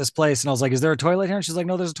stopped at this place, and I was like, "Is there a toilet here?" And she's like,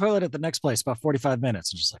 "No, there's a toilet at the next place, about 45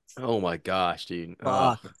 minutes." And just like, Oh my gosh, dude.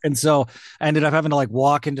 and so I ended up having to like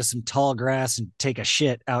walk into some tall grass and take a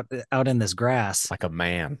shit out in this grass. Like a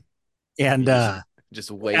man. And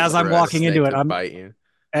just wait as I'm walking into it, bite you.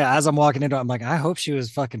 As I'm walking into it, I'm like, I hope she was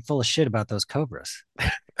fucking full of shit about those cobras.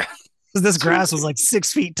 Because this grass was like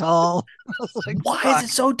 6 feet tall. Like, why is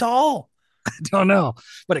it so tall? I don't know,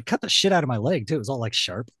 but it cut the shit out of my leg too. It was all like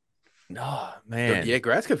sharp. Oh man, yeah,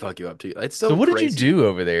 grass could fuck you up too. It's so what crazy. did you do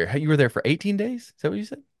over there? You were there for 18 days? Is that what you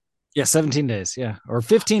said? Yeah, 17 days. Yeah, or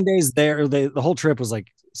 15 days there. The whole trip was like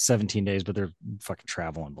 17 days, but they're fucking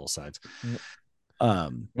travel on both sides.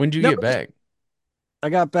 When did you get back? I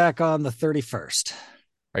got back on the 31st.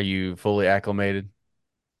 Are you fully acclimated?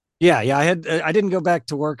 Yeah. I didn't go back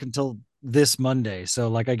to work until this Monday. So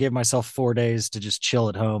like I gave myself 4 days to just chill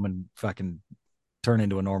at home and fucking turn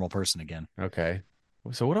into a normal person again. Okay.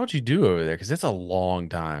 So what did you do over there? Because it's a long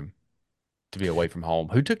time to be away from home.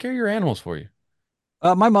 Who took care of your animals for you?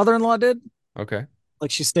 My mother-in-law did. Okay. Like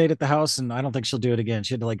she stayed at the house, and I don't think she'll do it again.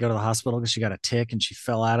 She had to like go to the hospital because she got a tick, and she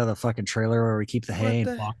fell out of the fucking trailer where we keep the hay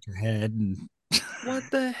and bonked her head. And what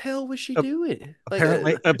the hell was she doing?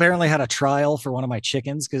 Apparently had a trial for one of my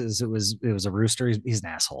chickens because it was a rooster. He's an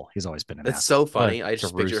asshole. He's always been an asshole. It's so funny. I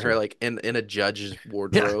just picture her like in a judge's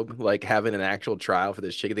wardrobe, like having an actual trial for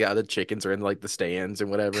this chicken. The other chickens are in like the stands or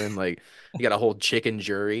whatever, and like you got a whole chicken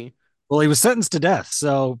jury. Well, he was sentenced to death,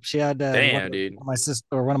 so she had dude. My sister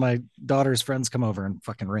or one of my daughter's friends come over and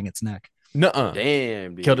fucking wring its neck. Nuh-uh.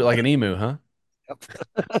 Damn, dude. Killed it like an emu, huh? Yep.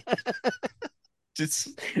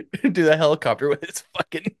 Just do the helicopter with its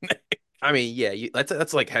fucking neck. I mean, yeah,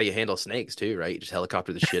 that's like how you handle snakes too, right? You just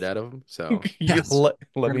helicopter the shit out of them. So yes. let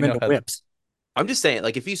me know how whips. I'm just saying,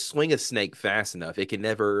 like, if you swing a snake fast enough, it can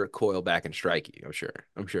never coil back and strike you. I'm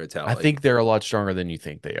sure it's how. I think they're a lot stronger than you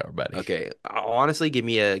think they are, buddy. Okay, honestly, give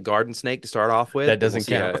me a garden snake to start off with. That doesn't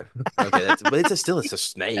count. Okay, but it's a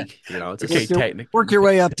snake. You know, it's okay. Technically, work your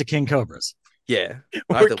way up to king cobras. Yeah,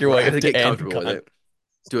 work your way up to get comfortable with it.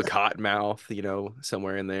 Do a cottonmouth,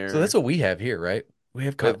 somewhere in there. So that's what we have here, right? We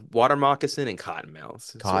have water moccasin and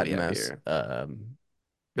cottonmouths. Cottonmouths.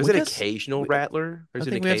 There's an occasional rattler. I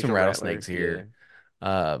think we have some rattlesnakes here.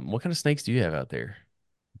 Yeah. What kind of snakes do you have out there,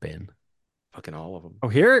 Ben? Fucking all of them. Oh,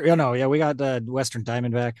 here? Yeah, we got Western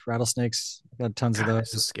Diamondback rattlesnakes. We got tons of those.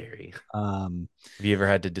 That's so scary. Have you ever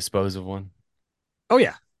had to dispose of one? Oh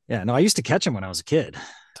yeah. No, I used to catch them when I was a kid. What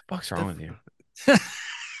the fuck's wrong with you?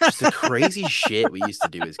 Just the crazy shit we used to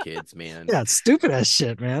do as kids, man. Yeah, stupid ass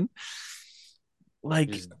shit, man.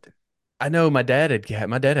 Like, I know my dad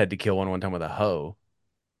had to kill one time with a hoe.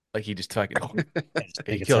 Like he just fucking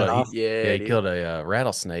he killed a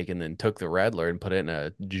rattlesnake and then took the rattler and put it in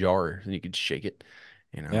a jar and you could shake it.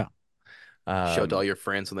 Yeah. Showed all your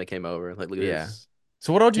friends when they came over. Like, look at this.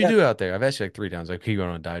 So what did you do out there? I've asked you like 3 times. Like, keep going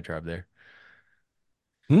on a diatribe there.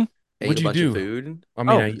 What'd you do? Food. I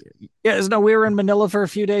mean, we were in Manila for a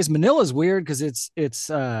few days. Manila's weird because it's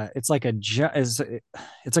like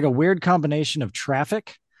a weird combination of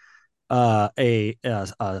traffic, like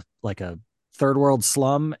a third world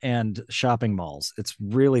slum and shopping malls. It's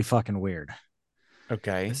really fucking weird.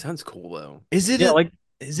 Okay, that sounds cool though. Is it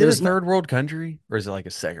is it a third world country or is it like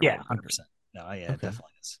a second? Yeah, 100%. No, yeah, it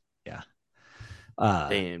definitely is. Yeah.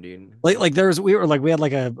 Damn, dude. We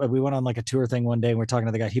went on like a tour thing one day and we're talking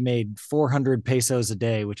to the guy. He made 400 pesos a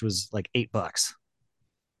day, which was like $8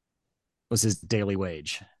 was his daily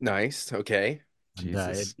wage. Nice. Okay.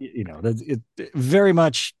 Jesus. It very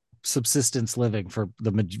much subsistence living for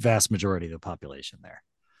the vast majority of the population there.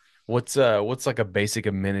 What's like a basic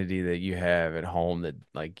amenity that you have at home that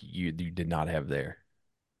like you did not have there?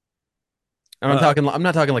 I'm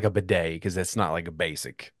not talking like a bidet because that's not like a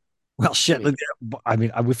basic. Well, shit. I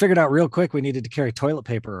mean, we figured out real quick we needed to carry toilet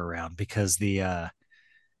paper around because we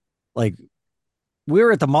we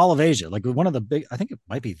were at the Mall of Asia, like one of the big, I think it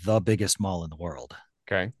might be the biggest mall in the world.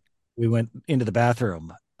 Okay. We went into the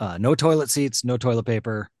bathroom. No toilet seats, no toilet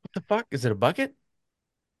paper. What the fuck? Is it a bucket?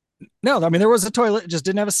 No, I mean there was a toilet, just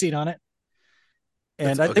didn't have a seat on it.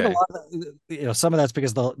 And I think a lot of some of that's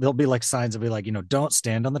because there'll be like signs that'll be like, don't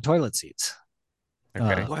stand on the toilet seats.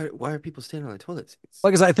 Okay. Why are people standing on the toilet seats?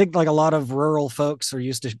 Because I think like a lot of rural folks are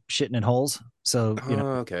used to shitting in holes, so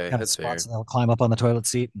okay, that's fair. They'll climb up on the toilet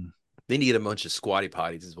seat. And... They need a bunch of squatty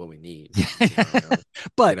potties is what we need.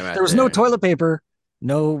 But there was no toilet paper,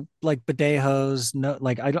 no like bidet hose, no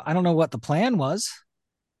like I don't know what the plan was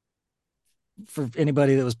for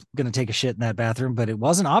anybody that was going to take a shit in that bathroom, but it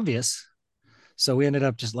wasn't obvious. So we ended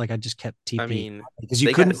up just like I just kept TP. I mean, because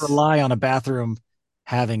you couldn't rely on a bathroom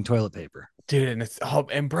having toilet paper. Dude, and it's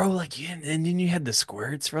and bro, like and then you had the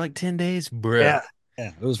squirts for like 10 days, bro. Yeah,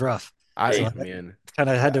 it was rough. I kind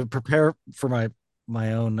of had to prepare for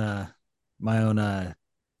my own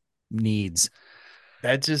needs.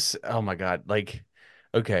 That just, oh my God. Like,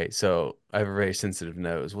 okay, so I have a very sensitive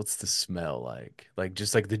nose. What's the smell like? Like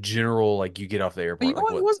just like the general, like you get off the airport.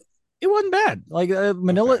 Like, it wasn't bad. Like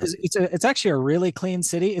Manila it's actually a really clean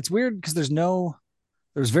city. It's weird because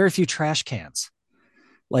there's very few trash cans.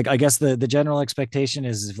 Like I guess the general expectation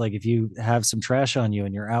is if you have some trash on you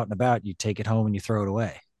and you're out and about, you take it home and you throw it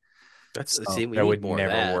away. That would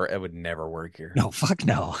never work. It would never work here. No, fuck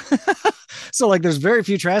no. So like there's very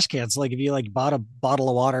few trash cans. Like if you like bought a bottle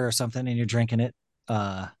of water or something and you're drinking it,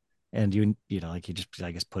 and you like you just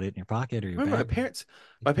I guess put it in your pocket or your bag.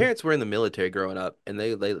 My parents were in the military growing up, and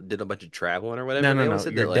they did a bunch of traveling or whatever. No.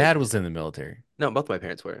 Your dad was in the military. No, both my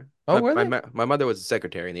parents were. Oh, my mother was a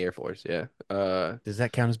secretary in the Air Force. Yeah. Does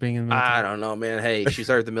that count as being in the military? I don't know, man. Hey, she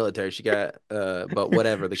served the military. She got but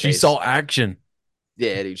whatever the case. She saw action.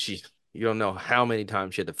 Yeah, dude. You don't know how many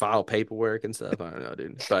times she had to file paperwork and stuff. I don't know,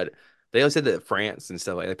 dude. But they always said that France and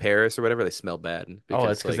stuff like Paris or whatever, they smell bad.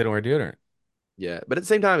 That's because they don't wear deodorant. Yeah, but at the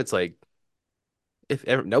same time, it's like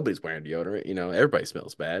nobody's wearing deodorant, everybody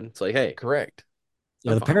smells bad. It's like, hey, correct.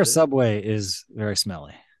 Yeah, the Paris subway is very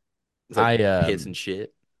smelly. It's like piss and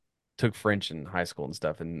shit. Took French in high school and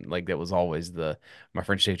stuff, and like that was always my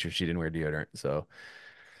French teacher. She didn't wear deodorant, so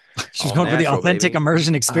she's going for the authentic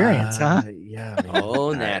immersion experience, huh? Yeah,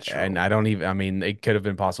 all natural. And I don't even. I mean, it could have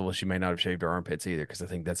been possible she may not have shaved her armpits either, because I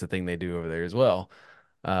think that's the thing they do over there as well.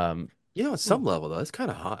 At some level though, it's kind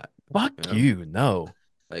of hot. Fuck you, no.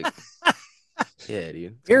 Like, yeah,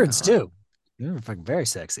 dude. Beards too. You're fucking very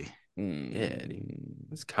sexy. Yeah, dude.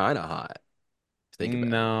 It's kind of hot. Think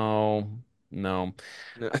about it. No.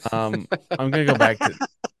 I'm gonna go back to.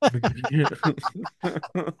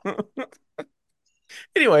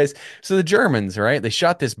 Anyways, so the Germans, right? They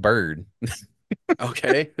shot this bird.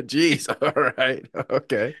 Okay. Jeez. All right.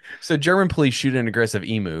 Okay. So German police shoot an aggressive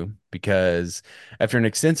emu because after an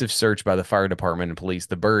extensive search by the fire department and police,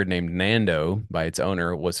 the bird named Nando by its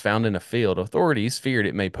owner was found in a field. Authorities feared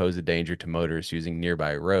it may pose a danger to motorists using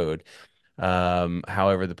nearby road.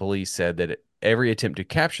 However, the police said that every attempt to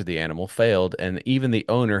capture the animal failed, and even the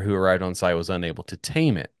owner who arrived on site was unable to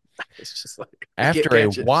tame it. It's just like after a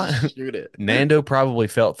while, Nando probably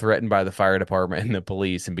felt threatened by the fire department and the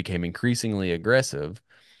police and became increasingly aggressive.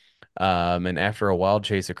 And after a wild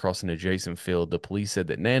chase across an adjacent field, the police said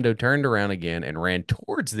that Nando turned around again and ran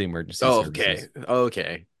towards the emergency services.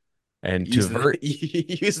 Okay. And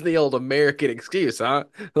using the old American excuse, huh?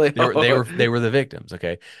 Like, they were the victims,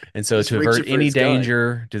 okay? And so to avert any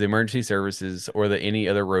danger to the emergency services or any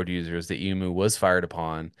other road users, the emu was fired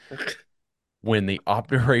upon when the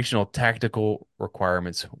operational tactical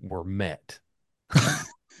requirements were met.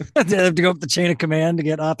 They have to go up the chain of command to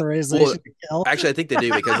get authorization. Well, actually, I think they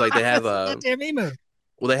do because like they have damn emu.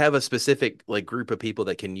 Well, they have a specific like group of people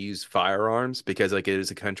that can use firearms because like it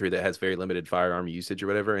is a country that has very limited firearm usage or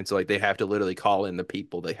whatever, and so like they have to literally call in the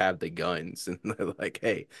people that have the guns, and they're like,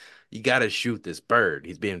 "Hey, you got to shoot this bird.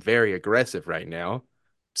 He's being very aggressive right now."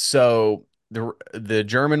 So the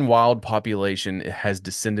German wild population has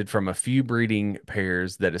descended from a few breeding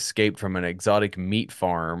pairs that escaped from an exotic meat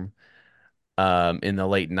farm in the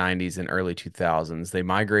late 90s and early 2000s. They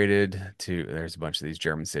migrated to, there's a bunch of these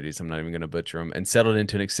German cities, I'm not even going to butcher them, and settled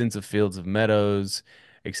into an extensive fields of meadows,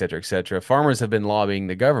 et cetera, et cetera. Farmers have been lobbying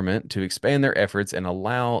the government to expand their efforts and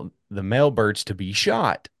allow the male birds to be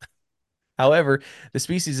shot. However, the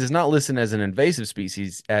species is not listed as an invasive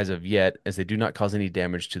species as of yet, as they do not cause any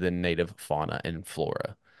damage to the native fauna and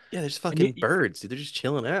flora. Yeah, there's fucking birds, dude. They're just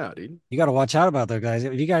chilling out, dude. You got to watch out about those guys.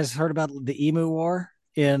 Have you guys heard about the emu war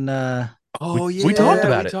in? We talked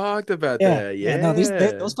about it. We talked about that. Yeah. No,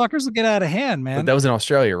 those fuckers will get out of hand, man. But that was in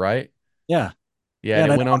Australia, right? Yeah. Yeah.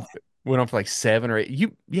 And it went on for like 7 or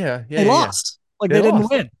 8. They lost. Like they didn't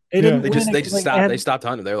lost. win. They didn't win. They just like, stopped. They stopped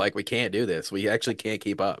hunting. They're like, we can't do this. We actually can't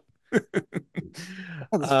keep up. That's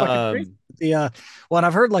fucking crazy. Well, and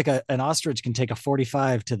I've heard like an ostrich can take a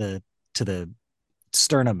 45 to the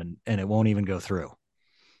sternum and it won't even go through.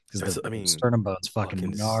 Because the sternum bone's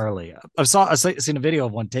fucking gnarly. I've seen a video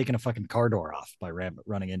of one taking a fucking car door off by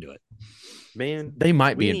running into it. Man, they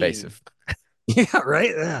might be invasive. Yeah,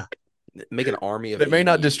 right. Yeah, make an army of. They may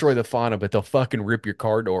not destroy the fauna, but they'll fucking rip your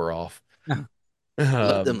car door off.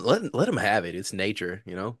 Let them have it. It's nature,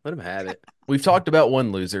 you know. Let them have it. We've talked about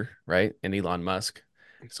one loser, right? And Elon Musk,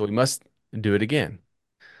 so we must do it again.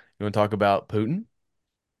 You want to talk about Putin?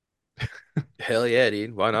 Hell yeah,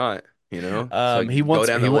 dude. Why not? You know, he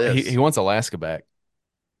wants Alaska back.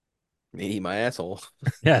 Eat my asshole.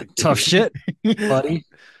 Yeah, tough shit, buddy.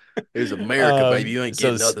 Here's America, baby. You ain't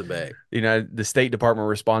getting nothing back. You know, the State Department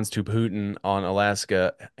responds to Putin on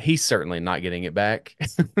Alaska. He's certainly not getting it back.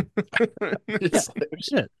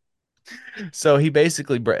 Shit. So he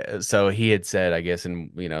basically, he had said, I guess,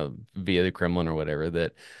 via the Kremlin or whatever,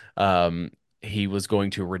 that he was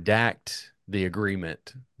going to redact the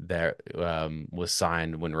agreement that was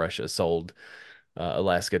signed when Russia sold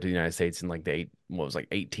Alaska to the United States in like 18.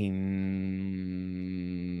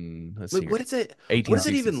 Let's see. What is it? What does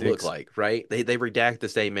it even look like? Right? They redact the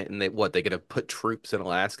statement, and they're gonna put troops in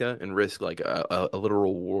Alaska and risk like a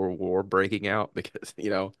literal war breaking out because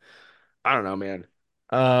I don't know, man.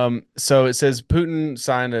 So it says Putin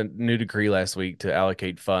signed a new decree last week to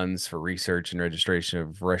allocate funds for research and registration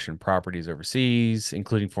of Russian properties overseas,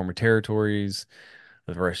 including former territories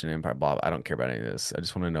of the Russian Empire. Blah, blah. I don't care about any of this. I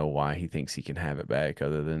just want to know why he thinks he can have it back,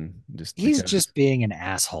 other than he's just being an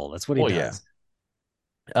asshole. That's what he does.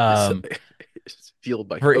 Yeah. It's fueled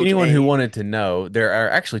by for anyone who wanted to know, there are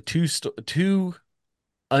actually two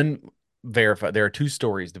unverified. There are two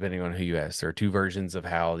stories, depending on who you ask. There are two versions of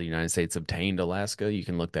how the United States obtained Alaska. You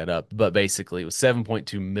can look that up. But basically, it was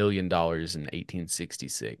 $7.2 million in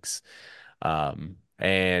 1866.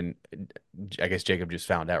 And I guess Jacob just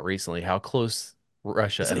found out recently how close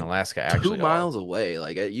Russia and Alaska actually 2 miles away.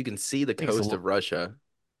 Like you can see the coast of Russia.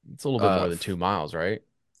 It's a little bit more than 2 miles, right?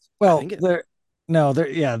 Well, there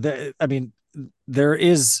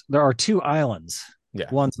are two islands. Yeah.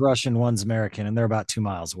 One's Russian, one's American, and they're about 2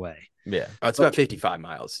 miles away. Yeah. It's about 55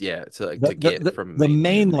 miles. Yeah. To get from the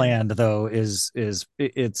mainland though it's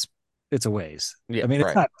a ways. Yeah. I mean,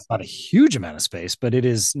 it's not a huge amount of space, but it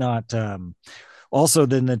is not. Also,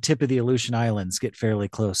 then the tip of the Aleutian Islands get fairly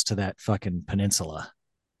close to that fucking peninsula.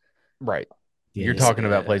 Right. Yeah, you're talking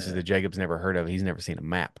about places that Jacob's never heard of. He's never seen a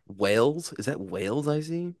map. Wales? Is that Wales I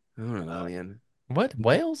see? I don't know, man. What?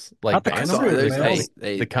 Wales? Like the country?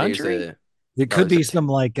 The country? There could be some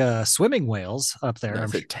like swimming whales up there.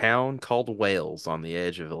 There's a town called Wales on the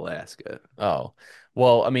edge of Alaska. Oh.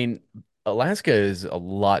 Well, I mean, Alaska is a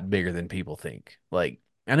lot bigger than people think. Like,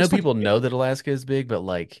 I know people know that Alaska is big, but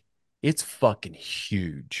like, it's fucking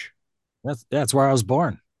huge. That's where I was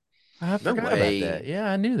born. I forgot about that.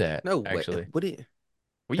 Yeah, I knew that. No, actually. Were you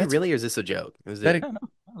really, or is this a joke?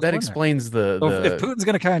 That explains the. If Putin's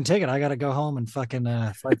gonna kind of take it, I gotta go home and fucking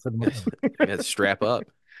fight for the money. Yeah, strap up.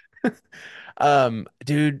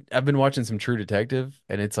 Dude, I've been watching some True Detective,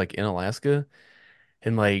 and it's like in Alaska,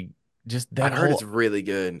 and like just that. I heard it's really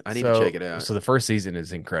good. I need to check it out. So the first season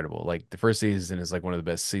is incredible. Like the first season is like one of the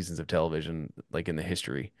best seasons of television, like in the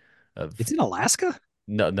history of. It's in Alaska.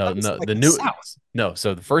 No. Like the new no.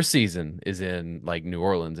 So the first season is in like New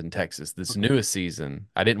Orleans in Texas. This newest season,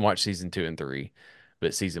 I didn't watch season 2 and 3,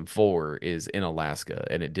 but season 4 is in Alaska,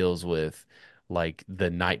 and it deals with like the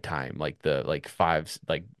nighttime, like the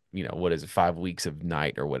what is it, 5 weeks of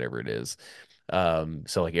night or whatever it is. So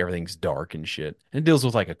like everything's dark and shit. And it deals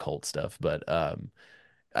with like occult stuff, but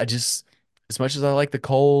I just, as much as I like the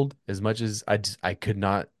cold, as much as I could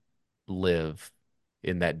not live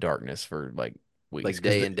in that darkness for like weeks, like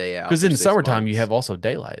day in day out. Because in the summertime you have also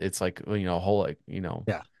daylight. It's like a whole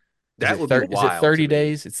yeah. That would be wild. Is it 30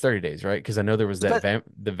 days? It's 30 days, right? Because I know there was the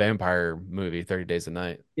vampire movie, 30 Days a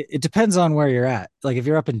Night. It depends on where you're at. Like if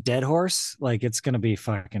you're up in Dead Horse, like it's gonna be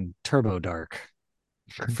fucking turbo dark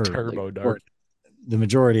for the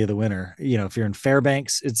majority of the winter. If you're in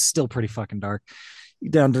Fairbanks, it's still pretty fucking dark.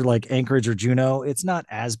 Down to like Anchorage or Juneau, it's not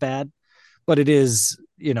as bad, but it is,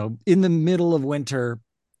 in the middle of winter,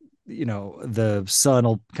 the sun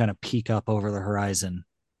will kind of peak up over the horizon.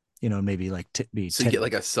 Maybe like so you get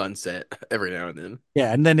like a sunset every now and then.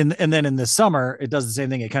 Yeah, and then in the summer it does the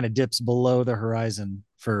same thing. It kind of dips below the horizon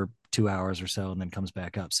for 2 hours or so, and then comes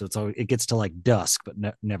back up. So it gets to like dusk, but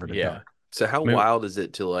never to dark. So how wild is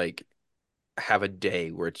it to like have a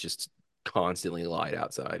day where it's just constantly light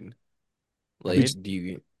outside? Like, do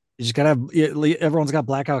you? You just gotta have, everyone's got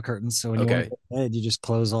blackout curtains. So when you want to go to bed, you just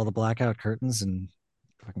close all the blackout curtains and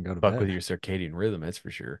fucking go to Fuck bed. with your circadian rhythm, that's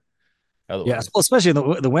for sure. Yeah, well, especially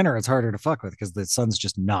in the winter, it's harder to fuck with because the sun's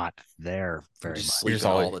just not there very much. Sleeping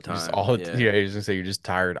all the time. Yeah, I was gonna say you're just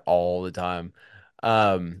tired all the time.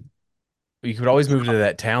 You could always move to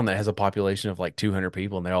that town that has a population of like 200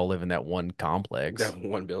 people and they all live in that one complex. That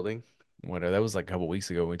one building. Whatever. That was like a couple weeks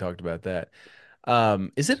ago when we talked about that.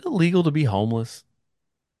 Is it illegal to be homeless?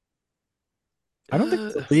 I don't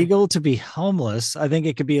think it's illegal to be homeless. I think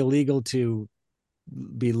it could be illegal to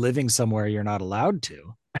be living somewhere you're not allowed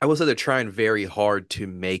to. I will say they're trying very hard to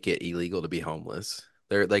make it illegal to be homeless.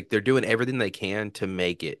 They're doing everything they can to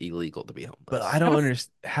make it illegal to be homeless. But I don't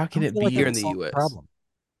understand. How can it be here in the U.S.? Problem.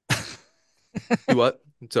 You what?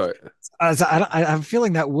 Sorry. I'm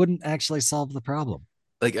feeling that wouldn't actually solve the problem.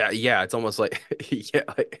 Like, yeah, it's almost like, yeah,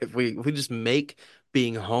 like if we just make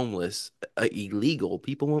being homeless illegal,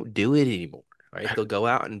 people won't do it anymore, right? They'll go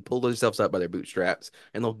out and pull themselves up by their bootstraps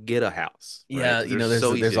and they'll get a house. Right? Yeah, you know,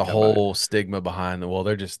 there's a whole stigma behind the, well,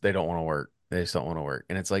 they don't want to work. They just don't want to work.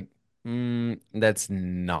 And it's like, that's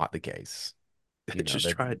not the case. They're just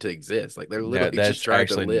trying to exist. Like they're literally just trying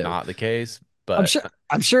to live. That's actually not the case. But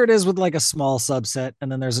I'm sure it is with like a small subset,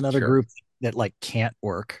 and then there's another group that like can't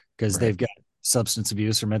work because they've got substance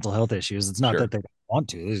abuse or mental health issues. It's not that they don't want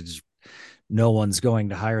to. It's just no one's going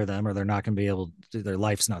to hire them, or they're not going to be able to, their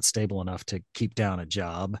life's not stable enough to keep down a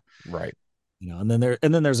job. Right. You know, and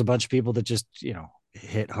then there's a bunch of people that just, you know,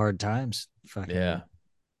 hit hard times. Fucking, yeah.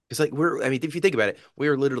 It's like I mean, if you think about it,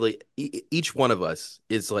 we're literally, each one of us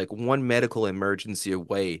is like one medical emergency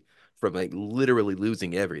away from like literally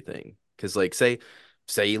losing everything. Because like, say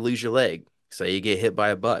you lose your leg, say you get hit by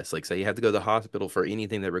a bus, like say you have to go to the hospital for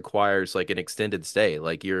anything that requires like an extended stay,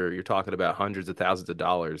 like you're talking about hundreds of thousands of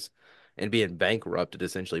dollars and being bankrupted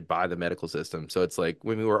essentially by the medical system. So it's like,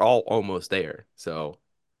 when we were all almost there. So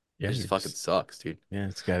yeah, it just fucking sucks, dude. Yeah,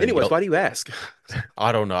 it's got. Anyways, why do you ask?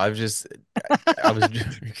 I don't know. I was this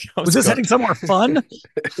heading somewhere fun?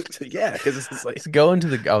 Yeah, because it's like I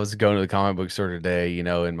was going to the comic book store today, you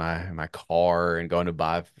know, in my car and going to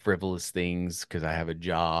buy frivolous things because I have a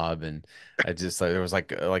job, and I just like there was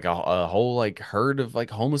like a whole like herd of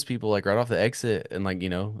like homeless people like right off the exit, and like, you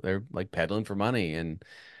know, they're like peddling for money, and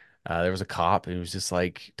there was a cop who was just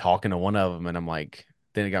like talking to one of them, and I'm like.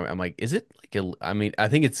 Then I'm like, is it like I mean, I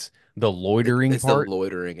think it's the loitering part, the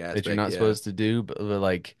loitering aspect that you're not supposed to do, but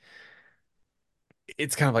like,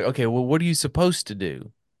 it's kind of like, okay, well, what are you supposed to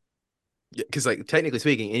do? Yeah, because like technically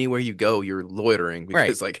speaking, anywhere you go, you're loitering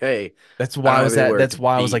because like, hey, that's why I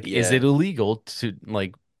was like, is it illegal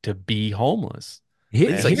to be homeless?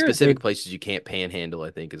 It's like specific places you can't panhandle,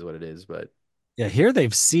 I think is what it is, but. Yeah, here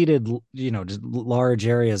they've seeded, you know, just large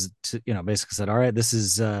areas to, you know, basically said, all right, this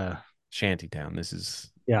is Shantytown. This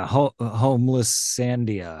is homeless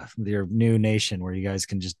Sandia, your new nation where you guys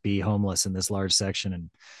can just be homeless in this large section. And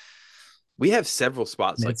we have several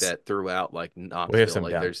spots like that throughout, like Knoxville. We have some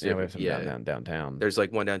like downtown. There's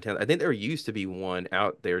like one downtown. I think there used to be one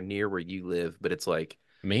out there near where you live, but it's like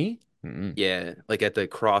me. Yeah, like at the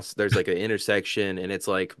cross, there's like an intersection, and it's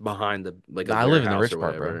like behind the like. I live in the rich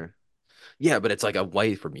part, bro. Yeah, but it's like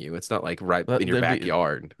away from you. It's not like right in your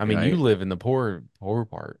backyard. I mean, you live in the poor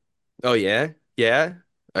part. Oh yeah.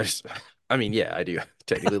 I mean, yeah, I do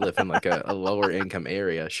technically live in like a lower income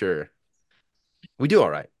area. Sure. We do all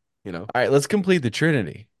right, you know. All right, let's complete the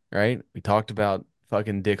Trinity, right? We talked about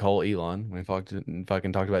fucking dickhole Elon. We fucking talked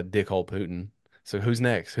about dickhole Putin. So who's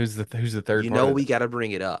next? Who's the third? You know, we got to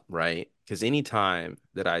bring it up, right? Because anytime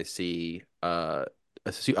that I see a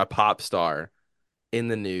pop star in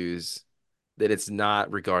the news that it's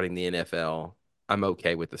not regarding the NFL, I'm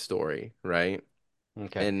okay with the story, right?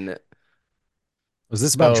 Okay. And was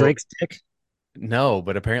this about Drake's dick? No,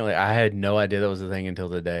 but apparently I had no idea that was a thing until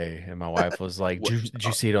today. And my wife was like, did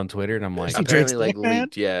you see it on Twitter? And I'm like, apparently like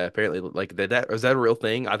leaked. Yeah, apparently like that was that a real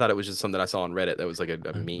thing? I thought it was just something I saw on Reddit that was like a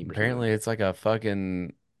meme. Apparently it's like a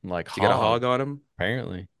fucking like you got a hog on him?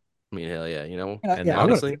 Apparently. I mean, hell yeah, you know. And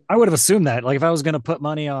honestly, I would have assumed that. Like if I was gonna put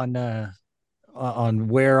money on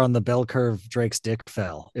where on the bell curve Drake's dick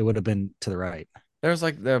fell, it would have been to the right. There's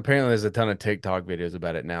apparently there's a ton of TikTok videos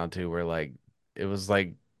about it now too, where like it was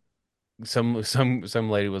like some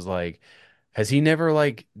lady was like, has he never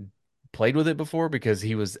like played with it before? Because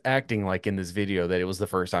he was acting like in this video that it was the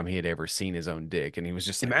first time he had ever seen his own dick, and he was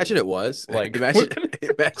just imagine it was like imagine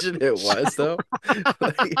it was though.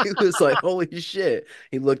 Like, he was like, holy shit.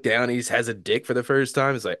 He looked down, he just has a dick for the first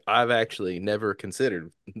time. It's like, I've actually never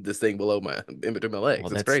considered this thing in between my legs.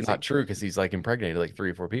 Well, that's crazy. Not true, because he's like impregnated like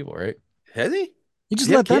 3 or 4 people, right? Has he? He just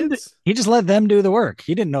let them do the work.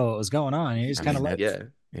 He didn't know what was going on. He just kind of let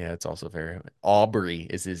Yeah, it's also fair. Aubrey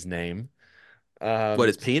is his name. What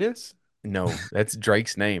is penis? No, that's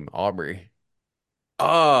Drake's name, Aubrey.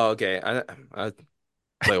 Oh, okay.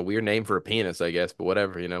 It's like a weird name for a penis, I guess, but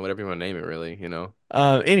whatever, whatever you want to name it, really,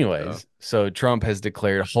 So, Anyways, so Trump has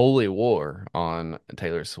declared holy war on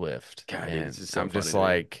Taylor Swift, God, dude, and this is so I'm funny just to me.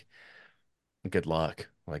 like, good luck.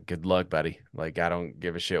 Like, good luck, buddy. Like, I don't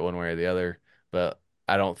give a shit one way or the other, but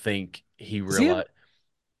I don't think he Does he have, realized.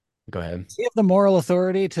 Go ahead. does he have the moral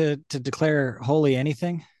authority to declare holy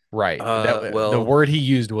anything? Right. The Well, word he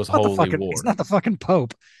used was Not the holy fucking. He's war. not the fucking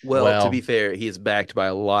pope. to be Well, fair, he is backed by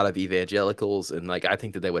a lot of evangelicals, and like I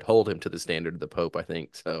think that they would hold him to the standard of the Pope, I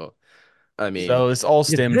think. So, I mean, so this all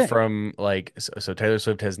You stemmed think? from like so Taylor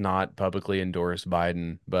Swift has not publicly endorsed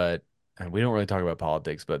Biden, but and we don't really talk about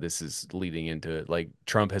politics, but this is leading into it. Like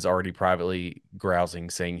Trump has already privately grousing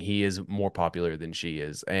saying he is more popular than she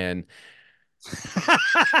is. And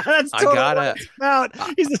That's I totally what gotta it's about.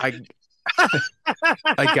 I, He's I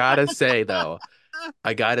I gotta say though,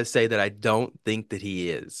 I gotta say that I don't think that he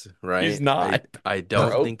is, he's right? I not, I don't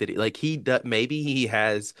bro. think that maybe he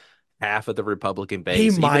has half of the Republican He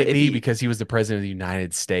base. Even might if be he because he was the president of the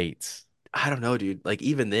United States. I don't know, dude. Like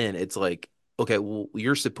even then it's like okay, well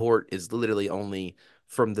your support is literally only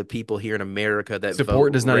from the people here in America that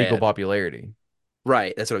Support vote does not equal red. popularity.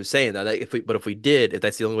 Right, that's what I'm saying. Though, if we did, if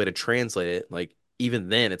that's the only way to translate it, like even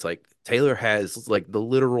then, it's like Taylor has like the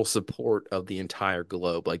literal support of the entire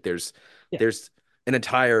globe. Like yeah. there's an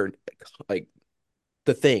entire like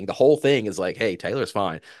the whole thing is like, hey, Taylor's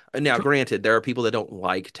fine. And now, granted, there are people that don't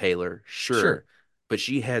like Taylor, Sure. sure, but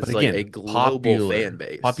she But has like a again, global fan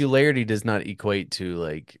base. popularity does not equate to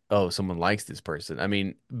like, oh, someone likes this person. I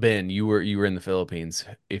mean, Ben, you were in the Philippines.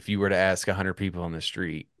 If you were to ask 100 people on the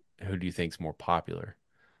street, who do you think's more popular,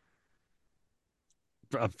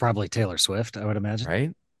 Probably Taylor Swift, I would imagine.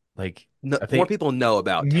 right? Like, No, I more think people know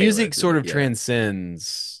about Taylor music sort than of yeah.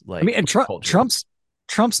 transcends I mean, like and culture.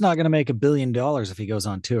 Trump's not going to make $1 billion if he goes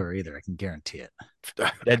on tour either. I can guarantee it.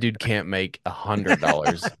 That dude can't make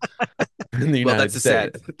 $100 in the Well, United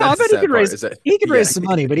sad. States. No, I That's the bet he sad could part. raise Is that he could yeah, raise some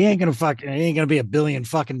money, but he ain't gonna be $1 billion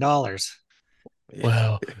fucking dollars. yeah.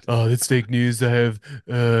 Wow. Oh, that's fake news. I have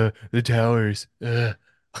the towers.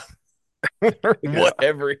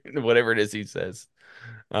 Whatever it is he says.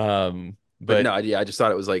 But But no, yeah, I just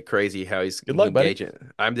thought it was like crazy how he's good luck, buddy. engaging.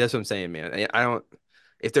 That's what I'm saying, man. I don't.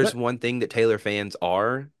 If there's But one thing that Taylor fans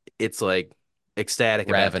are, it's like ecstatic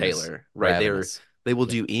about Ravenous. Taylor, right? Ravenous. They will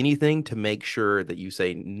yeah, do anything to make sure that you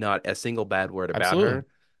say not a single bad word about Absolutely. her.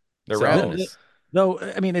 They're So the- ravenous. though,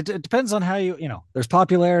 I mean, it depends on how there's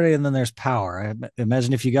popularity and then there's power.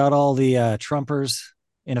 Imagine if you got all the Trumpers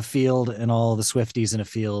in a field and all the Swifties in a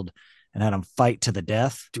field and had them fight to the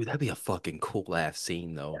death. dude, that'd be a fucking cool ass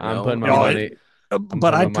scene, though. I'm No, putting I my mean, Oh, money. I'm but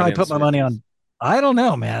putting my I'd money probably on the put my money Swifties. on. I don't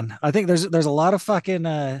know, man. I think there's a lot of fucking.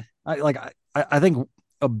 I think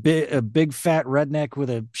a big fat redneck with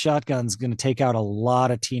a shotgun's going to take out a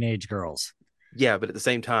lot of teenage girls. yeah, but at the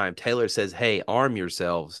same time, Taylor says, "Hey, arm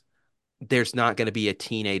yourselves." There's not going to be a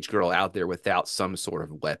teenage girl out there without some sort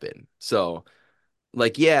of weapon. So,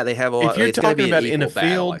 like, yeah, they have a If lot. you're It's going to talking be an about in a equal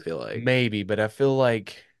battle. I field, feel like. maybe, but I feel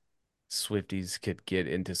like Swifties could get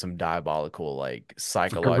into some diabolical, like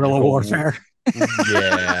Guerrilla psychological. warfare.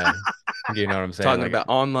 Yeah. You know what I'm saying? Talking Like about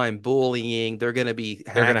online bullying. They're going to be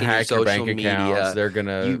they're gonna hacking your hack your bank social accounts.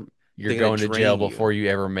 media. You're They're going going to to jail drain you. before you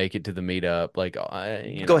ever make it to the meetup. Like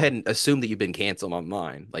Go ahead and assume that you've been canceled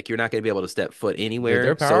online. Like you're not going to be able to step foot dude,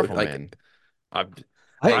 they're anywhere. So powerful, like, man. I'm,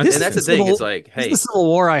 I, and this Honestly, is that's the the thing. It's civil. like, This is the hey, civil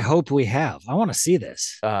war. I hope we have. I want to see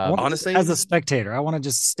this. I want to, honestly, as a spectator. I want to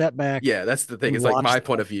just step back yeah, that's the thing. and It's like watch my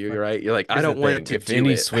point that. of view, right? You're like, I here's the don't want thing: to if do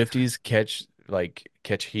any it. Swifties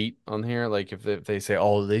catch heat on here, like if they say,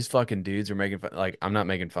 "Oh, these fucking dudes are making fun," like I'm not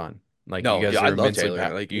making fun. Like No, yeah, I love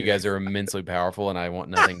Taylor. Like, you guys are immensely powerful, and I want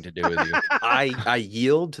nothing to do with you. I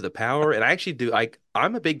yield to the power, and I actually do.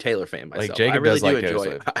 I'm a big Taylor fan Like myself. I Jacob really does do like Taylor enjoy.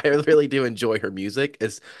 Swift. I really do enjoy her music.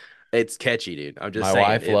 It's catchy, dude. I'm just My saying.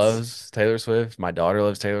 wife loves Taylor Swift. My daughter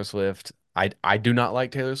loves Taylor Swift. I do not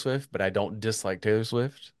like Taylor Swift, but I don't dislike Taylor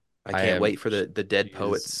Swift. I I can't am wait for the Dead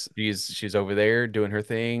Poets. she's over there doing her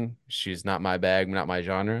thing. She's not my bag, not my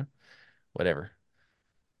genre. Whatever.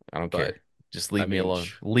 I don't But care. Just I leave me mean,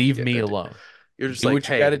 alone. Leave yeah, me alone. you're just Do like, what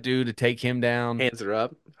you got to hey, do to take him down. hands are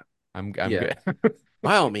up. I'm Yeah, good.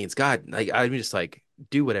 by all means, God, like I'm just like,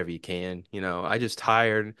 do whatever you can. I just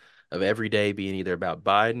tired of every day being either about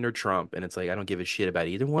Biden or Trump, and it's like I don't give a shit about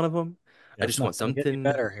either one of them. I That's just not want going to get any something.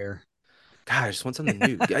 better here. God, I just want something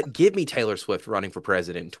new. Give me Taylor Swift running for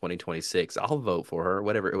president in 2026. I'll vote for her,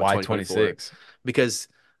 whatever, it was Why 2024. 26? Because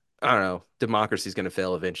I don't know, democracy's going to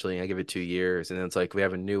fail eventually. I give it 2 years. And then it's like we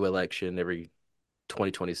have a new election every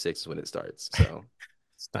 2026 is when it starts. So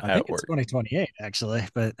It's not I how think it it's works. 2028 actually,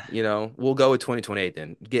 but we'll go with 2028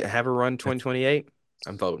 then. Have her run 2028.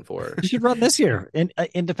 I'm voting for her. you should run this year in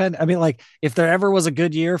independent. I mean, like if there ever was a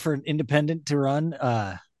good year for an independent to run,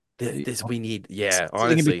 This we need. Yeah,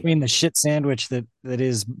 sitting in honestly. between the shit sandwich that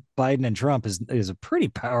is Biden and Trump is a pretty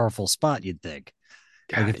powerful spot. You'd think.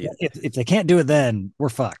 Like God, dude. if they can't do it, then we're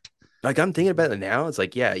fucked. Like I'm thinking about it now. It's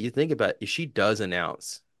like, yeah, you think about if she does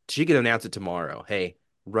announce, she could announce it tomorrow. Hey,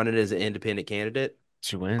 running as an independent candidate.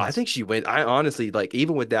 She I wins. think she wins. I honestly like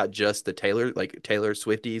even without just the Taylor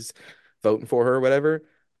Swifties voting for her or whatever.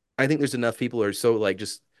 I think there's enough people who are so like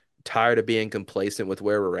just tired of being complacent with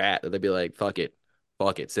where we're at that they'd be like, fuck it,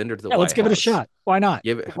 send her to the Yeah, let's White give it a House. shot. Why not?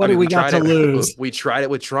 Give it. What I do mean, we got to lose? We tried it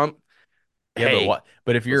with Trump. Yeah, but Hey, what?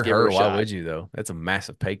 But if you're let's give her her, a why shot. would you though? That's a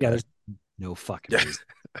massive pay Yeah, cut. there's no fucking reason.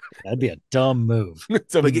 That'd be a dumb move.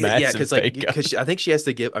 It's a But yeah, massive because pay like cut. because I think she has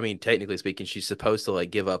to give. I mean, technically speaking, she's supposed to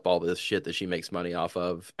like give up all this shit that she makes money off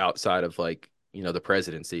of outside of like the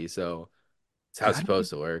presidency. So it's how it's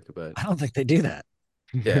supposed to work. But I don't think they do that.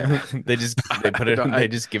 yeah, they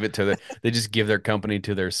just give it to they just give their company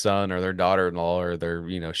to their son or their daughter-in-law or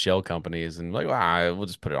their shell companies and like we'll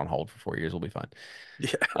just put it on hold for 4 years, we'll be fine.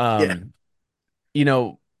 yeah, yeah. Um,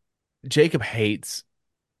 Jacob hates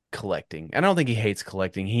collecting. I don't think he hates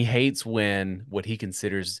collecting. He hates when what he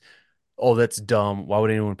considers, oh, that's dumb. Why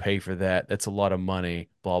would anyone pay for that? That's a lot of money,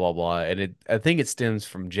 blah, blah, blah. And I think it stems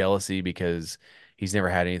from jealousy because he's never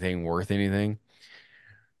had anything worth anything.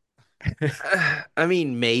 I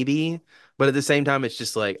mean, maybe, but at the same time, it's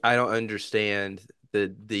just like I don't understand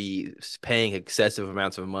the paying excessive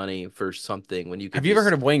amounts of money for something when you could Have you ever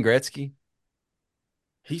heard of Wayne Gretzky?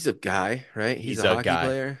 He's a guy, right? He's He's a a hockey guy.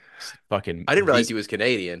 player. Fucking I didn't realize he was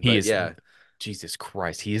Canadian, he but is yeah. Jesus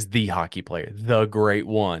Christ, he is the hockey player, the great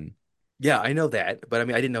one. Yeah, I know that, but I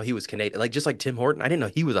mean, I didn't know he was Canadian. Like just like Tim Horton, I didn't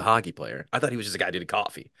know he was a hockey player. I thought he was just a guy who did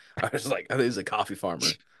coffee. I was like, I thought he was a coffee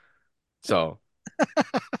farmer. So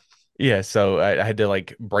Yeah, so I had to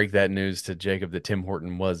like break that news to Jacob that Tim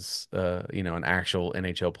Horton was an actual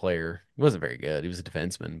NHL player. He wasn't very good. He was a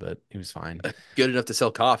defenseman, but he was fine. good enough to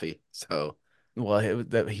sell coffee. So Well,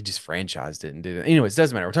 he just franchised it and did it. Anyways,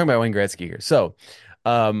 doesn't matter. We're talking about Wayne Gretzky here. So,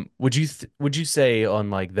 would you say on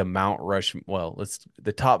like the Mount Rush, well,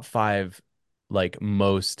 the top five like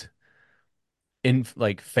most in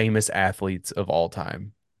like famous athletes of all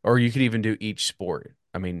time, or you could even do each sport.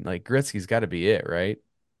 I mean, like Gretzky's got to be it, right?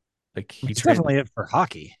 Like he It's trans definitely it for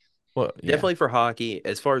hockey. well, yeah. definitely for hockey,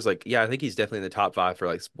 as far as like, yeah, I think he's definitely in the top five for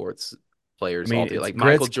like sports I players mean, all day. it's Like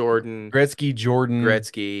Michael Jordan, Gretzky, Jordan.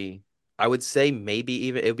 Gretzky. I would say maybe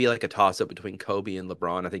even it would be like a toss up between Kobe and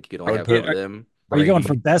LeBron. I think you could I only would have put one of them. Are you going Brady.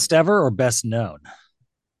 for best ever or best known?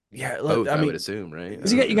 Yeah, Both, I I would mean, assume, right? I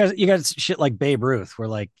Because don't know. you got shit like Babe Ruth, where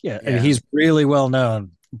like I mean, Yeah. he's really well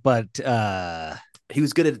known, but He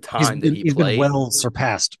was good at the time that he he's been played. well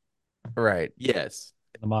surpassed right. Yes.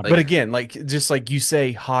 in the modern. But Like- again, like just like you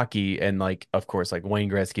say hockey and like of course like Wayne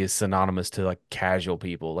Gretzky is synonymous to like casual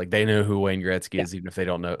people. Like they know who Wayne Gretzky is even if they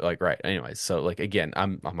don't know like right. Anyways, so like again,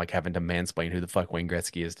 I'm like having to mansplain who the fuck Wayne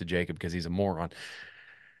Gretzky is to Jacob because he's a moron.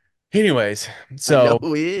 Anyways, I know so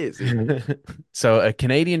who he is. so a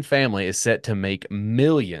Canadian family is set to make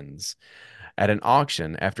millions at an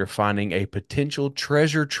auction after finding a potential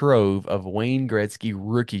treasure trove of Wayne Gretzky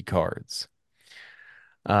rookie cards.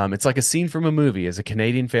 It's like a scene from a movie as a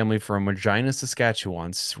Canadian family from Regina,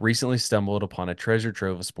 Saskatchewan recently stumbled upon a treasure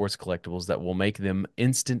trove of sports collectibles that will make them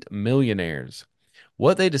instant millionaires.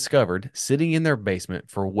 What they discovered sitting in their basement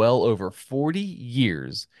for well over 40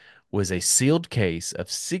 years was a sealed case of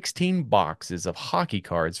 16 boxes of hockey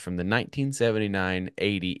cards from the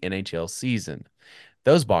 1979-80 NHL season.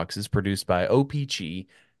 Those boxes, produced by OPG,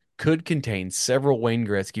 could contain several Wayne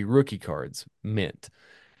Gretzky rookie cards, mint.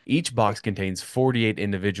 Each box contains 48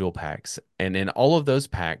 individual packs, and in all of those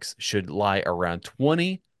packs should lie around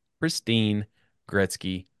 20 pristine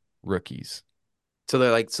Gretzky rookies. So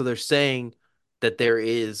they're saying that there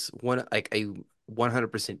is one like a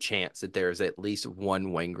 100% chance that there is at least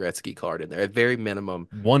one Wayne Gretzky card in there. At very minimum,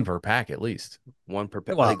 One per pack at least. one per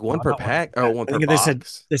pack. Well, Like one no, per not one pack per or pack. one I per think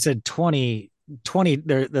box. they said 20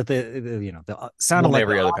 there that the sounded One like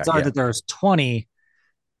every the other odds pack, are yeah. that there's 20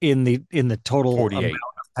 in the total 48. amount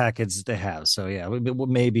of packets they have. So yeah,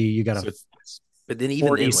 maybe you got So a it's But then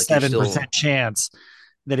even then, like you're 47% still chance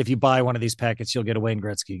that if you buy one of these packets, you'll get a Wayne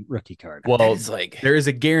Gretzky rookie card. well, it's like there is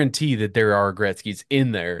a guarantee that there are Gretzky's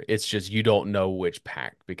in there. It's just you don't know which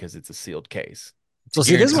pack because it's a sealed case. So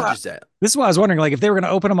see, this is why I was wondering, like, if they were going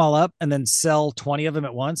to open them all up and then sell 20 of them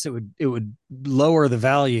at once, it would lower the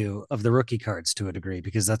value of the rookie cards to a degree,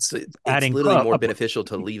 because that's adding literally more beneficial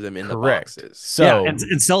to leave them in the boxes. So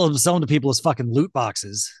and sell them to people as fucking loot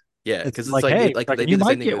boxes. Yeah, because it's like, like, hey, like they you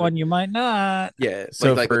might get one, you might not. Yeah,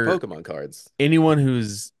 so like with Pokemon cards. Anyone who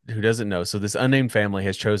doesn't know, so this unnamed family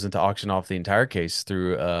has chosen to auction off the entire case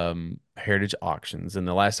through Heritage Auctions, and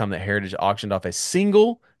the last time that Heritage auctioned off a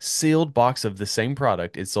single sealed box of the same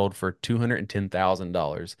product, it sold for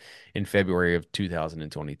 $210,000 in February of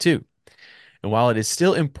 2022. And while it is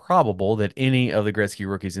still improbable that any of the Gretzky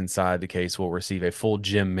rookies inside the case will receive a full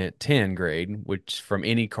Gem Mint 10 grade, which from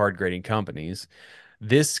any card grading companies,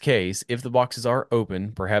 this case, if the boxes are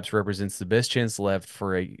open, perhaps represents the best chance left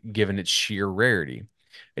given its sheer rarity.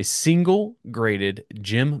 A single graded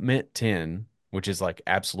Gem Mint 10, which is like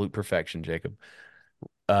absolute perfection, Jacob.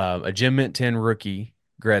 A Gem Mint 10 rookie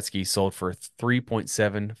Gretzky sold for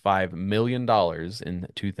 $3.75 million in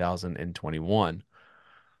 2021.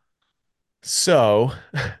 So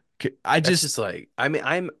just like, I mean,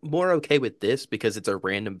 I'm more okay with this because it's a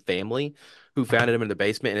random family who founded him in the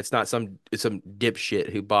basement, and it's not some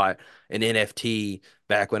dipshit who bought an NFT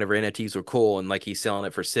back whenever NFTs were cool, and like he's selling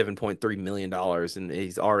it for $7.3 million, and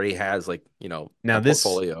he's already has like, now this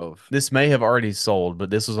portfolio of this may have already sold, but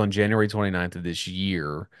this was on January 29th of this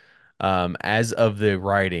year. As of the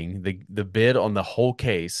writing, the bid on the whole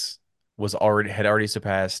case had already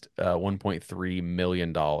surpassed $1.3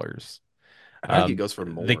 million. I think it goes for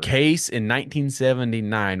more. The case in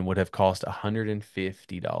 1979 would have cost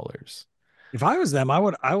 $150. If I was them, I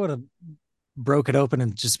would have broke it open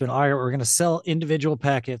and just been, all right, we're going to sell individual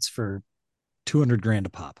packets for 200 grand a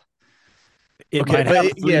pop. It might have a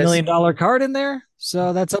 $3 million card in there,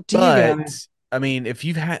 so that's up to you guys. I mean, if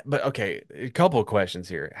you've had, but okay, a couple of questions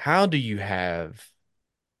here. How do you have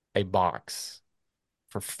a box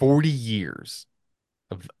for 40 years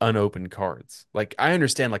of unopened cards? Like, I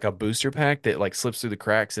understand like a booster pack that like slips through the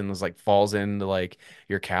cracks and was like falls into like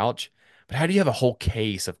your couch, but how do you have a whole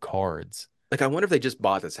case of cards? Like, I wonder if they just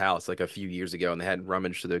bought this house like a few years ago and they hadn't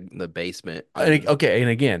rummaged through the basement. Okay, and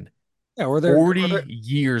again, yeah, 40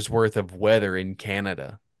 years worth of weather in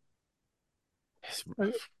Canada. It's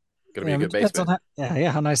gonna be a good basement.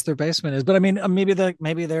 How nice their basement is. But I mean,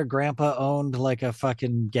 maybe their grandpa owned like a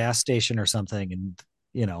fucking gas station or something, and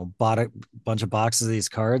bought a bunch of boxes of these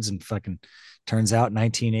cards, and fucking turns out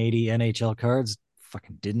 1980 NHL cards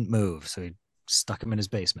fucking didn't move, so he stuck them in his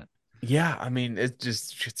basement. Yeah, I mean, it's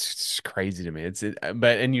just crazy to me.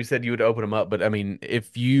 And you said you would open them up, but I mean,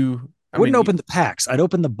 if you I wouldn't open the packs. I'd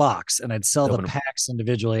open the box and I'd sell the packs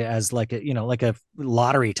individually as like a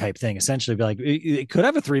lottery type thing. Essentially, be like, it could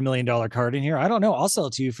have a $3 million card in here. I don't know. I'll sell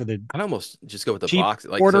it to you for the. I'd almost just go with the box,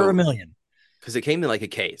 like $250,000 because it came in like a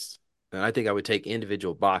case, and I think I would take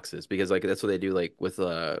individual boxes because like that's what they do, like with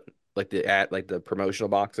like the promotional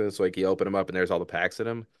boxes. So, like you open them up and there's all the packs in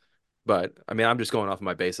them. But I mean, I'm just going off of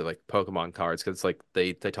my base of like Pokemon cards because it's like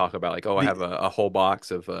they talk about like, I have a whole box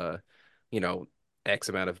of X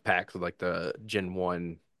amount of packs of like the Gen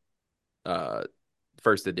 1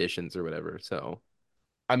 first editions or whatever. So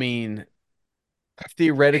I mean,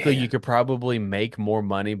 theoretically you could probably make more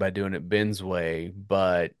money by doing it Ben's way,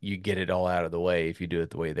 but you get it all out of the way if you do it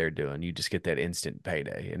the way they're doing. You just get that instant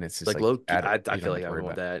payday, and it's just like low. I feel like I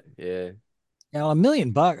want that. Yeah. Now $1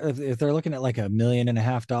 million, if they're looking at like $1.5 million,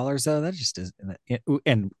 though, that just is,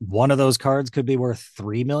 and one of those cards could be worth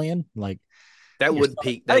 $3 million. Like that would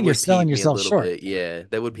peak. I think you're selling yourself short. Bit. Yeah,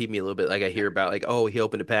 that would peak me a little bit. Like I hear about like, oh, he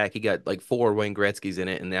opened a pack, he got like 4 Wayne Gretzky's in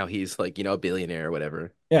it, and now he's like, a billionaire or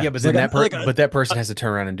whatever. Yeah, but then that person has to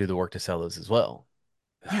turn around and do the work to sell those as well.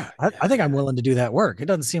 Yeah, I think I'm willing to do that work. It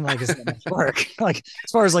doesn't seem like it's that much work. Like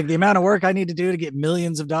as far as like the amount of work I need to do to get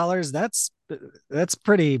millions of dollars, that's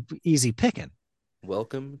pretty easy picking.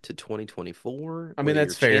 Welcome to 2024. I mean,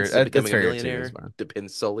 that's fair. Becoming a millionaire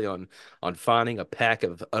depends solely on finding a pack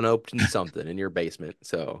of unopened something in your basement.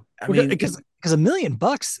 So I mean, because $1 million,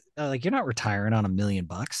 like you're not retiring on $1 million.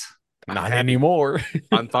 Not anymore.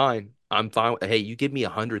 I'm fine. Hey, you give me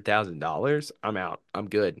 $100,000, I'm out. I'm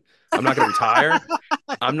good. I'm not gonna retire.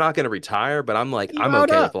 I'm not gonna retire, but I'm like, I'm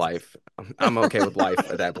okay with life. I'm okay with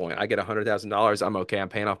life at that point. I get $100,000. I'm okay. I'm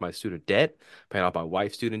paying off my student debt, paying off my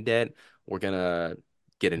wife's student debt. We're gonna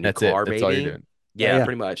get a new car, maybe. That's all you're doing. Yeah,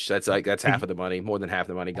 pretty much. That's half of the money, more than half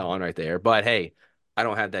the money gone right there. But hey, I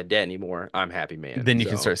don't have that debt anymore. I'm happy, man. Then you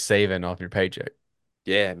can start saving off your paycheck.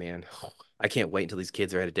 Yeah, man. I can't wait until these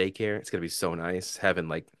kids are at a daycare. It's gonna be so nice having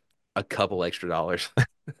like a couple extra dollars.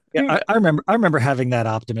 Yeah, I remember having that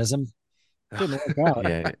optimism. Didn't work out.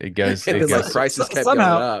 Yeah, it goes. Prices kept going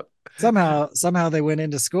up. Somehow they went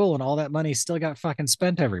into school and all that money still got fucking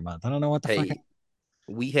spent every month. I don't know what the fuck. Hey,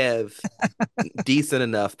 we have decent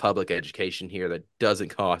enough public education here that doesn't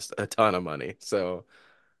cost a ton of money. So,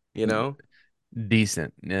 you know,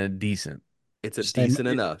 Decent. Decent. it's a decent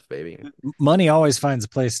enough, baby. Money always finds a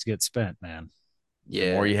place to get spent, man. The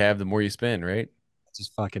more you have, the more you spend, right? It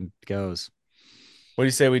just fucking goes. What do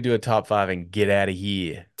you say we do a top 5 and get out of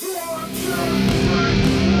here?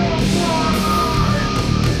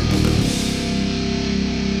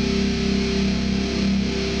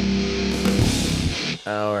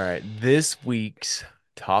 All right. This week's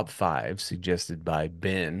top 5, suggested by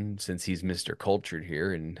Ben, since he's Mr. Cultured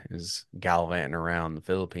here and is gallivanting around the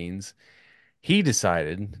Philippines, he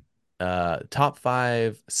decided top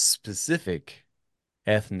 5 specific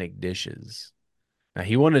ethnic dishes. Now,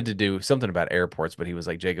 he wanted to do something about airports, but he was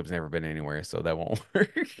like, Jacob's never been anywhere, so that won't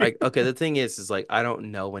work. Like, okay, the thing is like I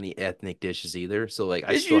don't know any ethnic dishes either. So like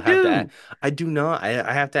I Yes, still you have do. that. I do not.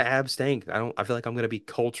 I have to abstain. I feel like I'm gonna be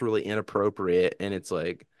culturally inappropriate, and it's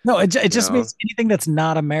like No, it just know? means anything that's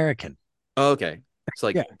not American. Okay. It's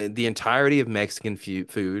like Yeah. the entirety of Mexican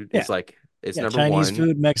food Yeah. is like it's Yeah, number Chinese one.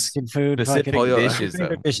 food, Mexican food, Specific fucking dishes,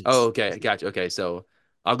 though. dishes. Oh, okay, gotcha. Okay, so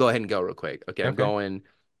I'll go ahead and go real quick. Okay, Okay.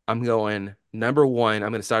 I'm going number one.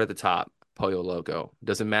 I'm gonna start at the top. Pollo Loco.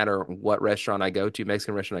 Doesn't matter what restaurant I go to,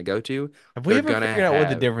 Mexican restaurant I go to, Have we they're ever gonna figured out what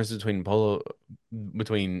the have difference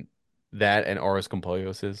between that and Arroz con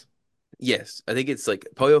Pollos is? yes. I think it's like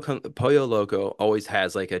Pollo Loco always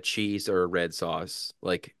has like a cheese or a red sauce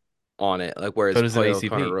like on it, like So whereas does an Pollo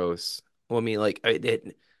con ACP. arroz. Well, I mean, like I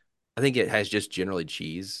think it has just generally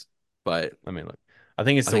cheese, but I mean, look, I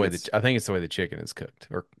think it's I the think way it's the chicken is cooked.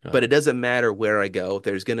 Or but it doesn't matter where I go.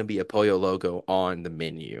 There's gonna be a Pollo Loco on the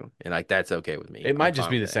menu, and like that's okay with me. it I'm might just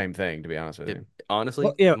fine be with the that. same thing, to be honest with It you.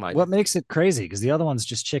 honestly Yeah, might. what makes it crazy? Because the other one's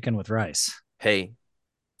just chicken with rice. Hey,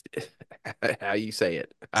 how you say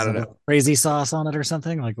it? I Does don't it have know. crazy sauce on it or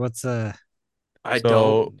something? Like what's I So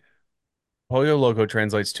don't. Pollo Loco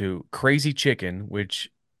translates to crazy chicken,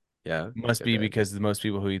 which Yeah, must get be that. because the most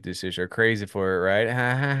people who eat this dish are crazy for it, right?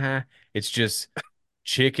 Ha ha ha. It's just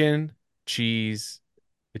chicken, cheese.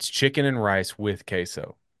 It's chicken and rice with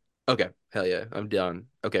queso. Okay, hell yeah, I'm done.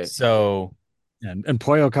 Okay, So, and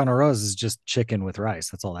pollo con arroz is just chicken with rice.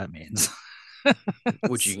 That's all that means.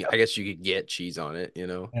 which you I guess you could get cheese on it, you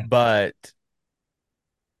know. Yeah. but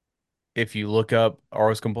if you look up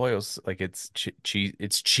arroz con pollos, like it's cheese,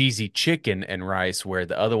 it's cheesy chicken and rice, where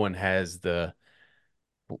the other one has the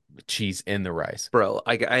cheese in the rice. Bro,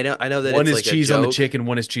 I know that One it's is like a cheese on the joke. chicken,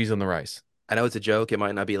 one is cheese on the rice. I know it's a joke. It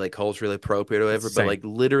might not be like culturally appropriate or It's the whatever, but same. like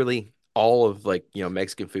literally all of like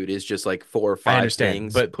Mexican food is just like 4 or I 5 understand,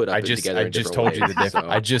 things but put up I together in just different told you ways. the difference.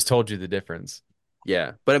 I So just told you the difference.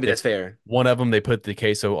 yeah, but I mean that's It's fair. one of them they put the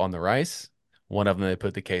queso on the rice, one of them they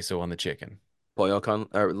put the queso on the chicken.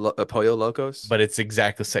 Pollo Locos. But it's the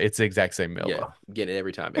exact same meal Yeah, though. get it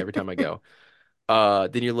every time I go.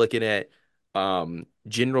 Then you're looking at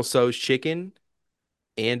General Tso's chicken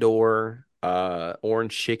and or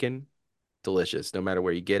orange chicken. Delicious, no matter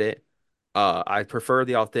where you get it. I prefer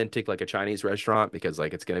the authentic, like a Chinese restaurant, because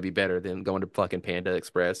like it's gonna be better than going to fucking Panda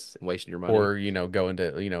Express and wasting your money. Or, going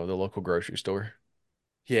to, the local grocery store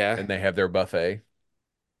Yeah. and they have their buffet.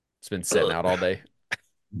 It's been sitting Ugh. out all day.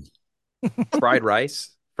 Fried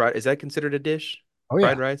rice. Fried is that considered a dish? Oh yeah.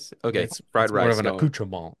 Fried rice? Okay. It's Fried more of rice an going.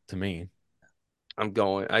 accoutrement to me. I'm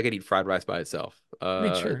going. I could eat fried rice by itself. I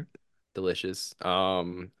mean, sure. Delicious.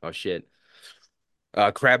 Oh shit.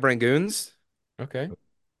 Crab rangoons. Okay.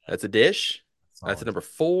 That's a dish. That's a number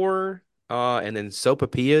 4. And then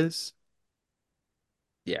sopapillas.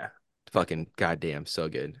 Yeah. Fucking goddamn so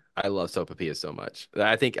good. I love sopapillas so much.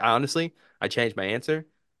 I think honestly, I changed my answer.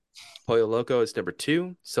 Pollo Loco is number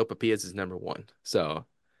 2. Sopapillas is number 1. So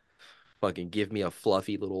fucking give me a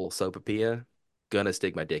fluffy little sopapilla. Gonna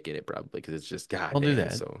stick my dick in it probably because it's just Don't do goddamn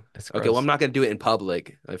that. so. That's Okay, well I'm gross. not gonna do it in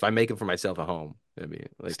public. If I make it for myself at home, I mean,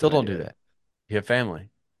 like Still then I don't do do it. that. You have family.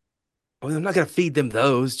 Well, I'm not gonna feed them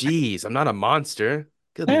those. Jeez, I'm not a monster.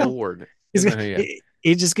 Good Yeah. lord. Yeah.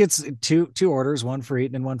 He just gets two orders, one for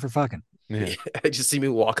eating and one for fucking. Yeah. I just see me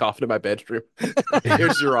walk off to my bedroom.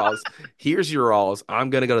 Here's your alls. Here's your alls. I'm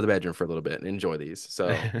gonna go to the bedroom for a little bit and enjoy these.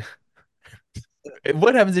 So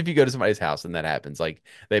What happens if you go to somebody's house and that happens? Like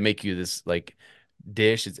they make you this like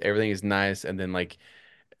dish, everything is nice, and then like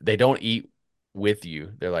they don't eat with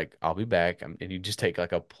you. They're like, I'll be back. And you just take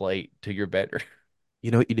like a plate to your bedroom.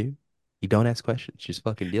 you know what you do? You don't ask questions. Just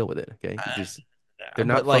fucking deal with it. Okay. They're But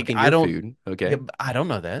not like fucking I your don't food. Okay. yeah, I don't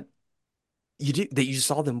know that. You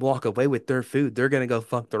saw them walk away with their food. They're gonna go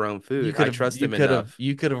fuck their own food. I trust them enough.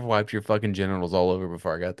 You could have wiped your fucking genitals all over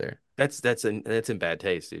before I got there. That's in bad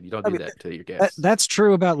taste, dude. You don't I do mean, that to your guests. that's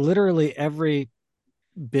true about literally every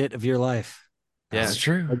bit of your life. Yeah. That's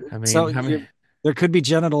true. I mean, So how many? there could be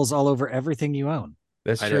genitals all over everything you own.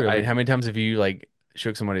 That's true. I mean, how many times have you like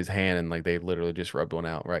shook somebody's hand and like they literally just rubbed one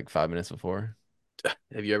out like 5 minutes before?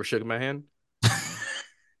 Have you ever shook my hand?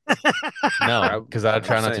 No, because I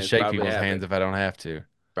try not to shake probably people's happened. hands if I don't have to.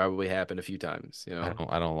 Probably happened a few times. You know,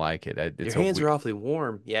 I don't like it. your hands are awfully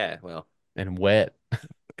warm. Yeah, well, and wet.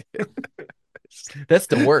 That's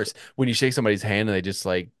the worst. When you shake somebody's hand and they just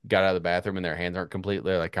like got out of the bathroom and their hands aren't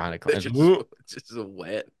completely like kind of clean. just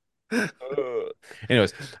wet.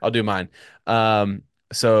 Anyways, I'll do mine.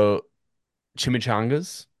 So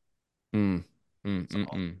chimichangas. I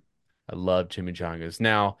love chimichangas.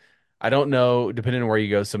 Now, I don't know, depending on where you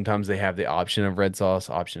go, sometimes they have the option of red sauce,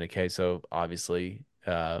 option of queso. Obviously,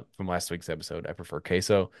 from last week's episode, I prefer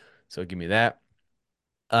queso. So give me that.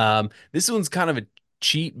 This one's kind of a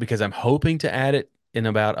cheat because I'm hoping to add it in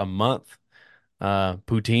about a month.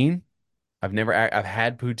 Poutine. I've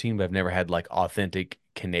had poutine, but I've never had like authentic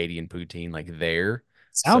Canadian poutine like there.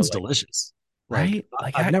 Sounds So, like, delicious. right?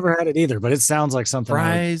 Like I've never had it either, but it sounds like something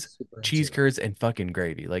fries, cheese curds, and fucking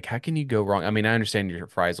gravy. Like, how can you go wrong? I mean, I understand your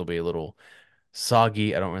fries will be a little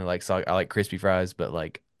soggy. I don't really like soggy. I like crispy fries, but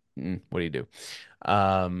like, what do you do?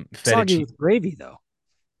 Soggy with gravy though.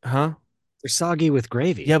 Huh? They're soggy with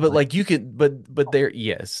gravy. Yeah, but like you could, but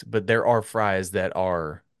there are fries that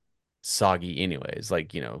are soggy anyways,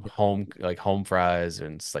 like home fries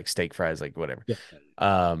and like steak fries, like whatever. Yeah.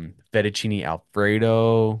 Fettuccine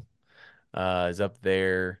Alfredo is up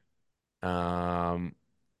there. I'm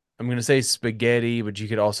gonna say spaghetti, but you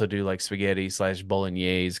could also do like spaghetti /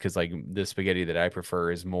 bolognese because like the spaghetti that I prefer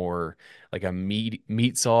is more like a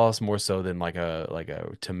meat sauce more so than like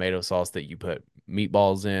a tomato sauce that you put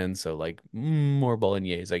meatballs in. So like more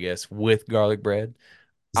bolognese, I guess, with garlic bread.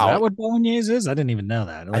 Is that what bolognese is? I didn't even know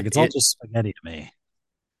that. Like it's all just spaghetti to me.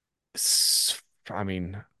 I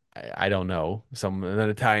mean, I don't know. An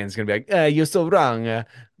Italian's gonna be like, "You're so wrong,"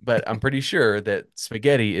 but I'm pretty sure that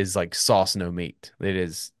spaghetti is like sauce, no meat. It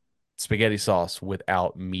is spaghetti sauce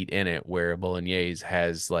without meat in it, where bolognese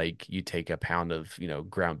has like you take a pound of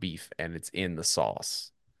ground beef and it's in the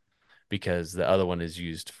sauce because the other one is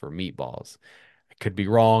used for meatballs. I could be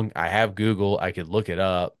wrong. I have Google. I could look it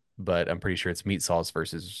up, but I'm pretty sure it's meat sauce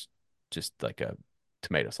versus just like a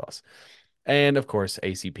tomato sauce. And of course,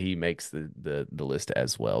 ACP makes the list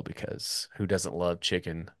as well because who doesn't love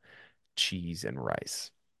chicken, cheese, and rice?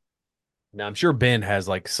 Now I'm sure Ben has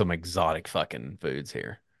like some exotic fucking foods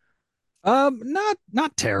here.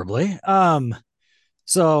 Not terribly.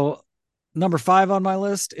 So number 5 on my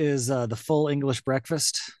list is the full English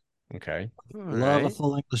breakfast. Okay. Love a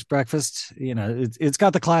full English breakfast. It's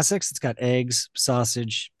got the classics. It's got eggs,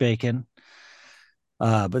 sausage, bacon.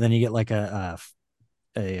 But then you get like a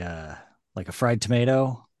fried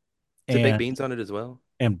tomato. Is it baked beans on it as well?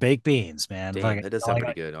 And baked beans, man. Damn, that does sound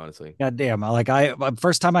pretty good, honestly. God damn.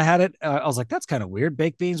 First time I had it, I was like, that's kind of weird.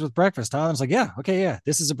 Baked beans with breakfast, huh? I was like, yeah, okay, yeah.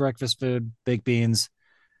 This is a breakfast food, baked beans.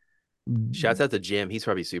 Shouts out to Jim. He's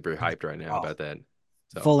probably super hyped right now about that.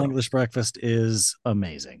 Full English breakfast is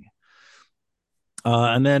amazing.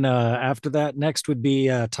 And then after that, next would be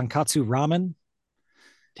tonkatsu ramen.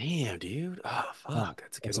 Damn, dude. Oh, fuck.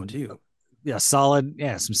 That's a good one, too. Yeah, solid.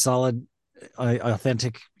 Yeah, some solid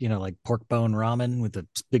authentic, like pork bone ramen with a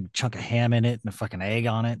big chunk of ham in it and a fucking egg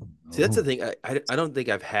on it. See, that's the thing. I don't think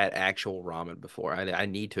I've had actual ramen before. I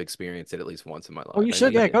need to experience it at least once in my life. Oh, you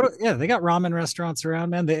should. Yeah, they got ramen restaurants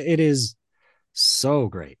around, man. It is so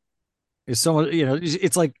great. It's so,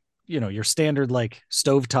 it's like, your standard like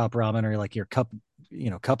stovetop ramen or like your cup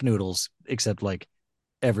noodles, except like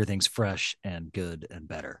everything's fresh and good and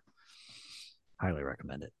better. Highly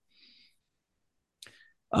recommend it.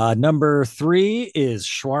 Number 3 is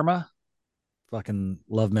shawarma. Fucking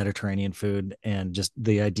love Mediterranean food, and just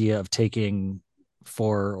the idea of taking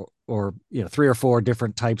 4 or 3 or 4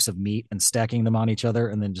 different types of meat and stacking them on each other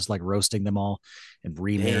and then just like roasting them all and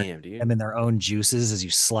remarinating them in their own juices as you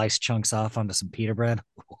slice chunks off onto some pita bread.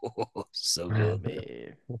 Oh, so good,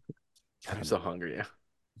 man. I'm so hungry now.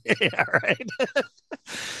 Yeah,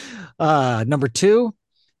 right. Number 2,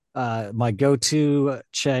 my go-to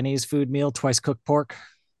Chinese food meal, twice cooked pork.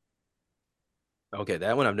 Okay,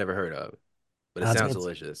 that one I've never heard of, but it sounds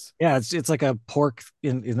delicious. Yeah, it's like a pork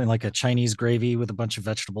in like a Chinese gravy with a bunch of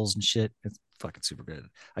vegetables and shit. It's fucking super good.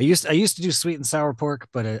 I used to do sweet and sour pork,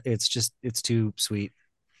 but it's too sweet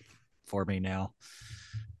for me now.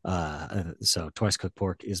 So twice cooked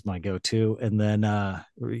pork is my go-to. And then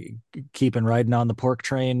keeping riding on the pork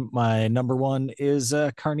train, my number one is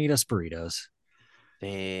carnitas burritos.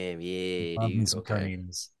 Damn, yeah, Love me dude. some Okay.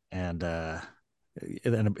 carnitas. And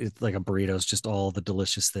it's like a burrito is just all the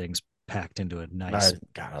delicious things packed into a nice.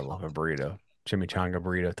 I love a burrito. Chimichanga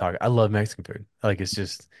burrito taco. I love Mexican food. Like it's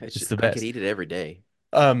the I could best. eat it every day.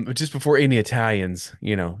 Just before any Italians,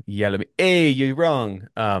 yell at me, hey, you're wrong.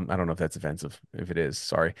 I don't know if that's offensive. If it is,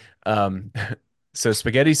 sorry. Um, so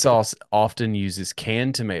spaghetti sauce often uses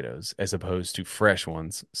canned tomatoes as opposed to fresh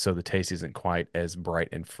ones, so the taste isn't quite as bright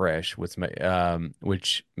and fresh,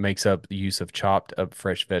 which makes up the use of chopped up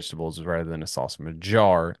fresh vegetables rather than a sauce from a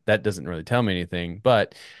jar. That doesn't really tell me anything,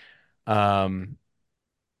 but um,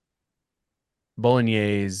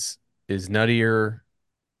 bolognese is nuttier.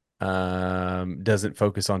 Doesn't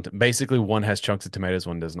focus on basically one has chunks of tomatoes,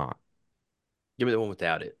 one does not. Give me the one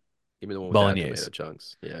without it. Give me the one without tomato Bolognese,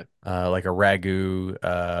 chunks. Yeah. like a ragu.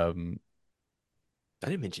 I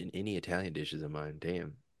didn't mention any Italian dishes of mine.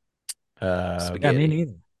 Damn. Yeah, me Spaghetti.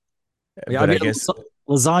 neither. Yeah, I but I mean, guess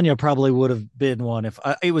lasagna probably would have been one if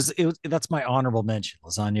it was. That's my honorable mention.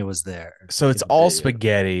 Lasagna was there. so. It's Yeah, all yeah.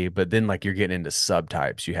 spaghetti, but then like you're getting into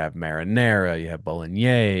subtypes. You have marinara, you have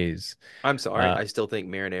bolognese. I'm sorry. Uh, I still think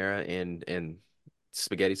marinara and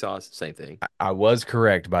spaghetti sauce, same thing. I was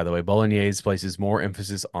correct, by the way. Bolognese places more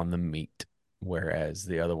emphasis on the meat, whereas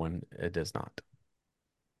the other one it does not.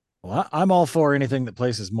 Well, I'm all for anything that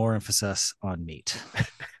places more emphasis on meat.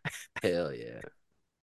 Hell yeah.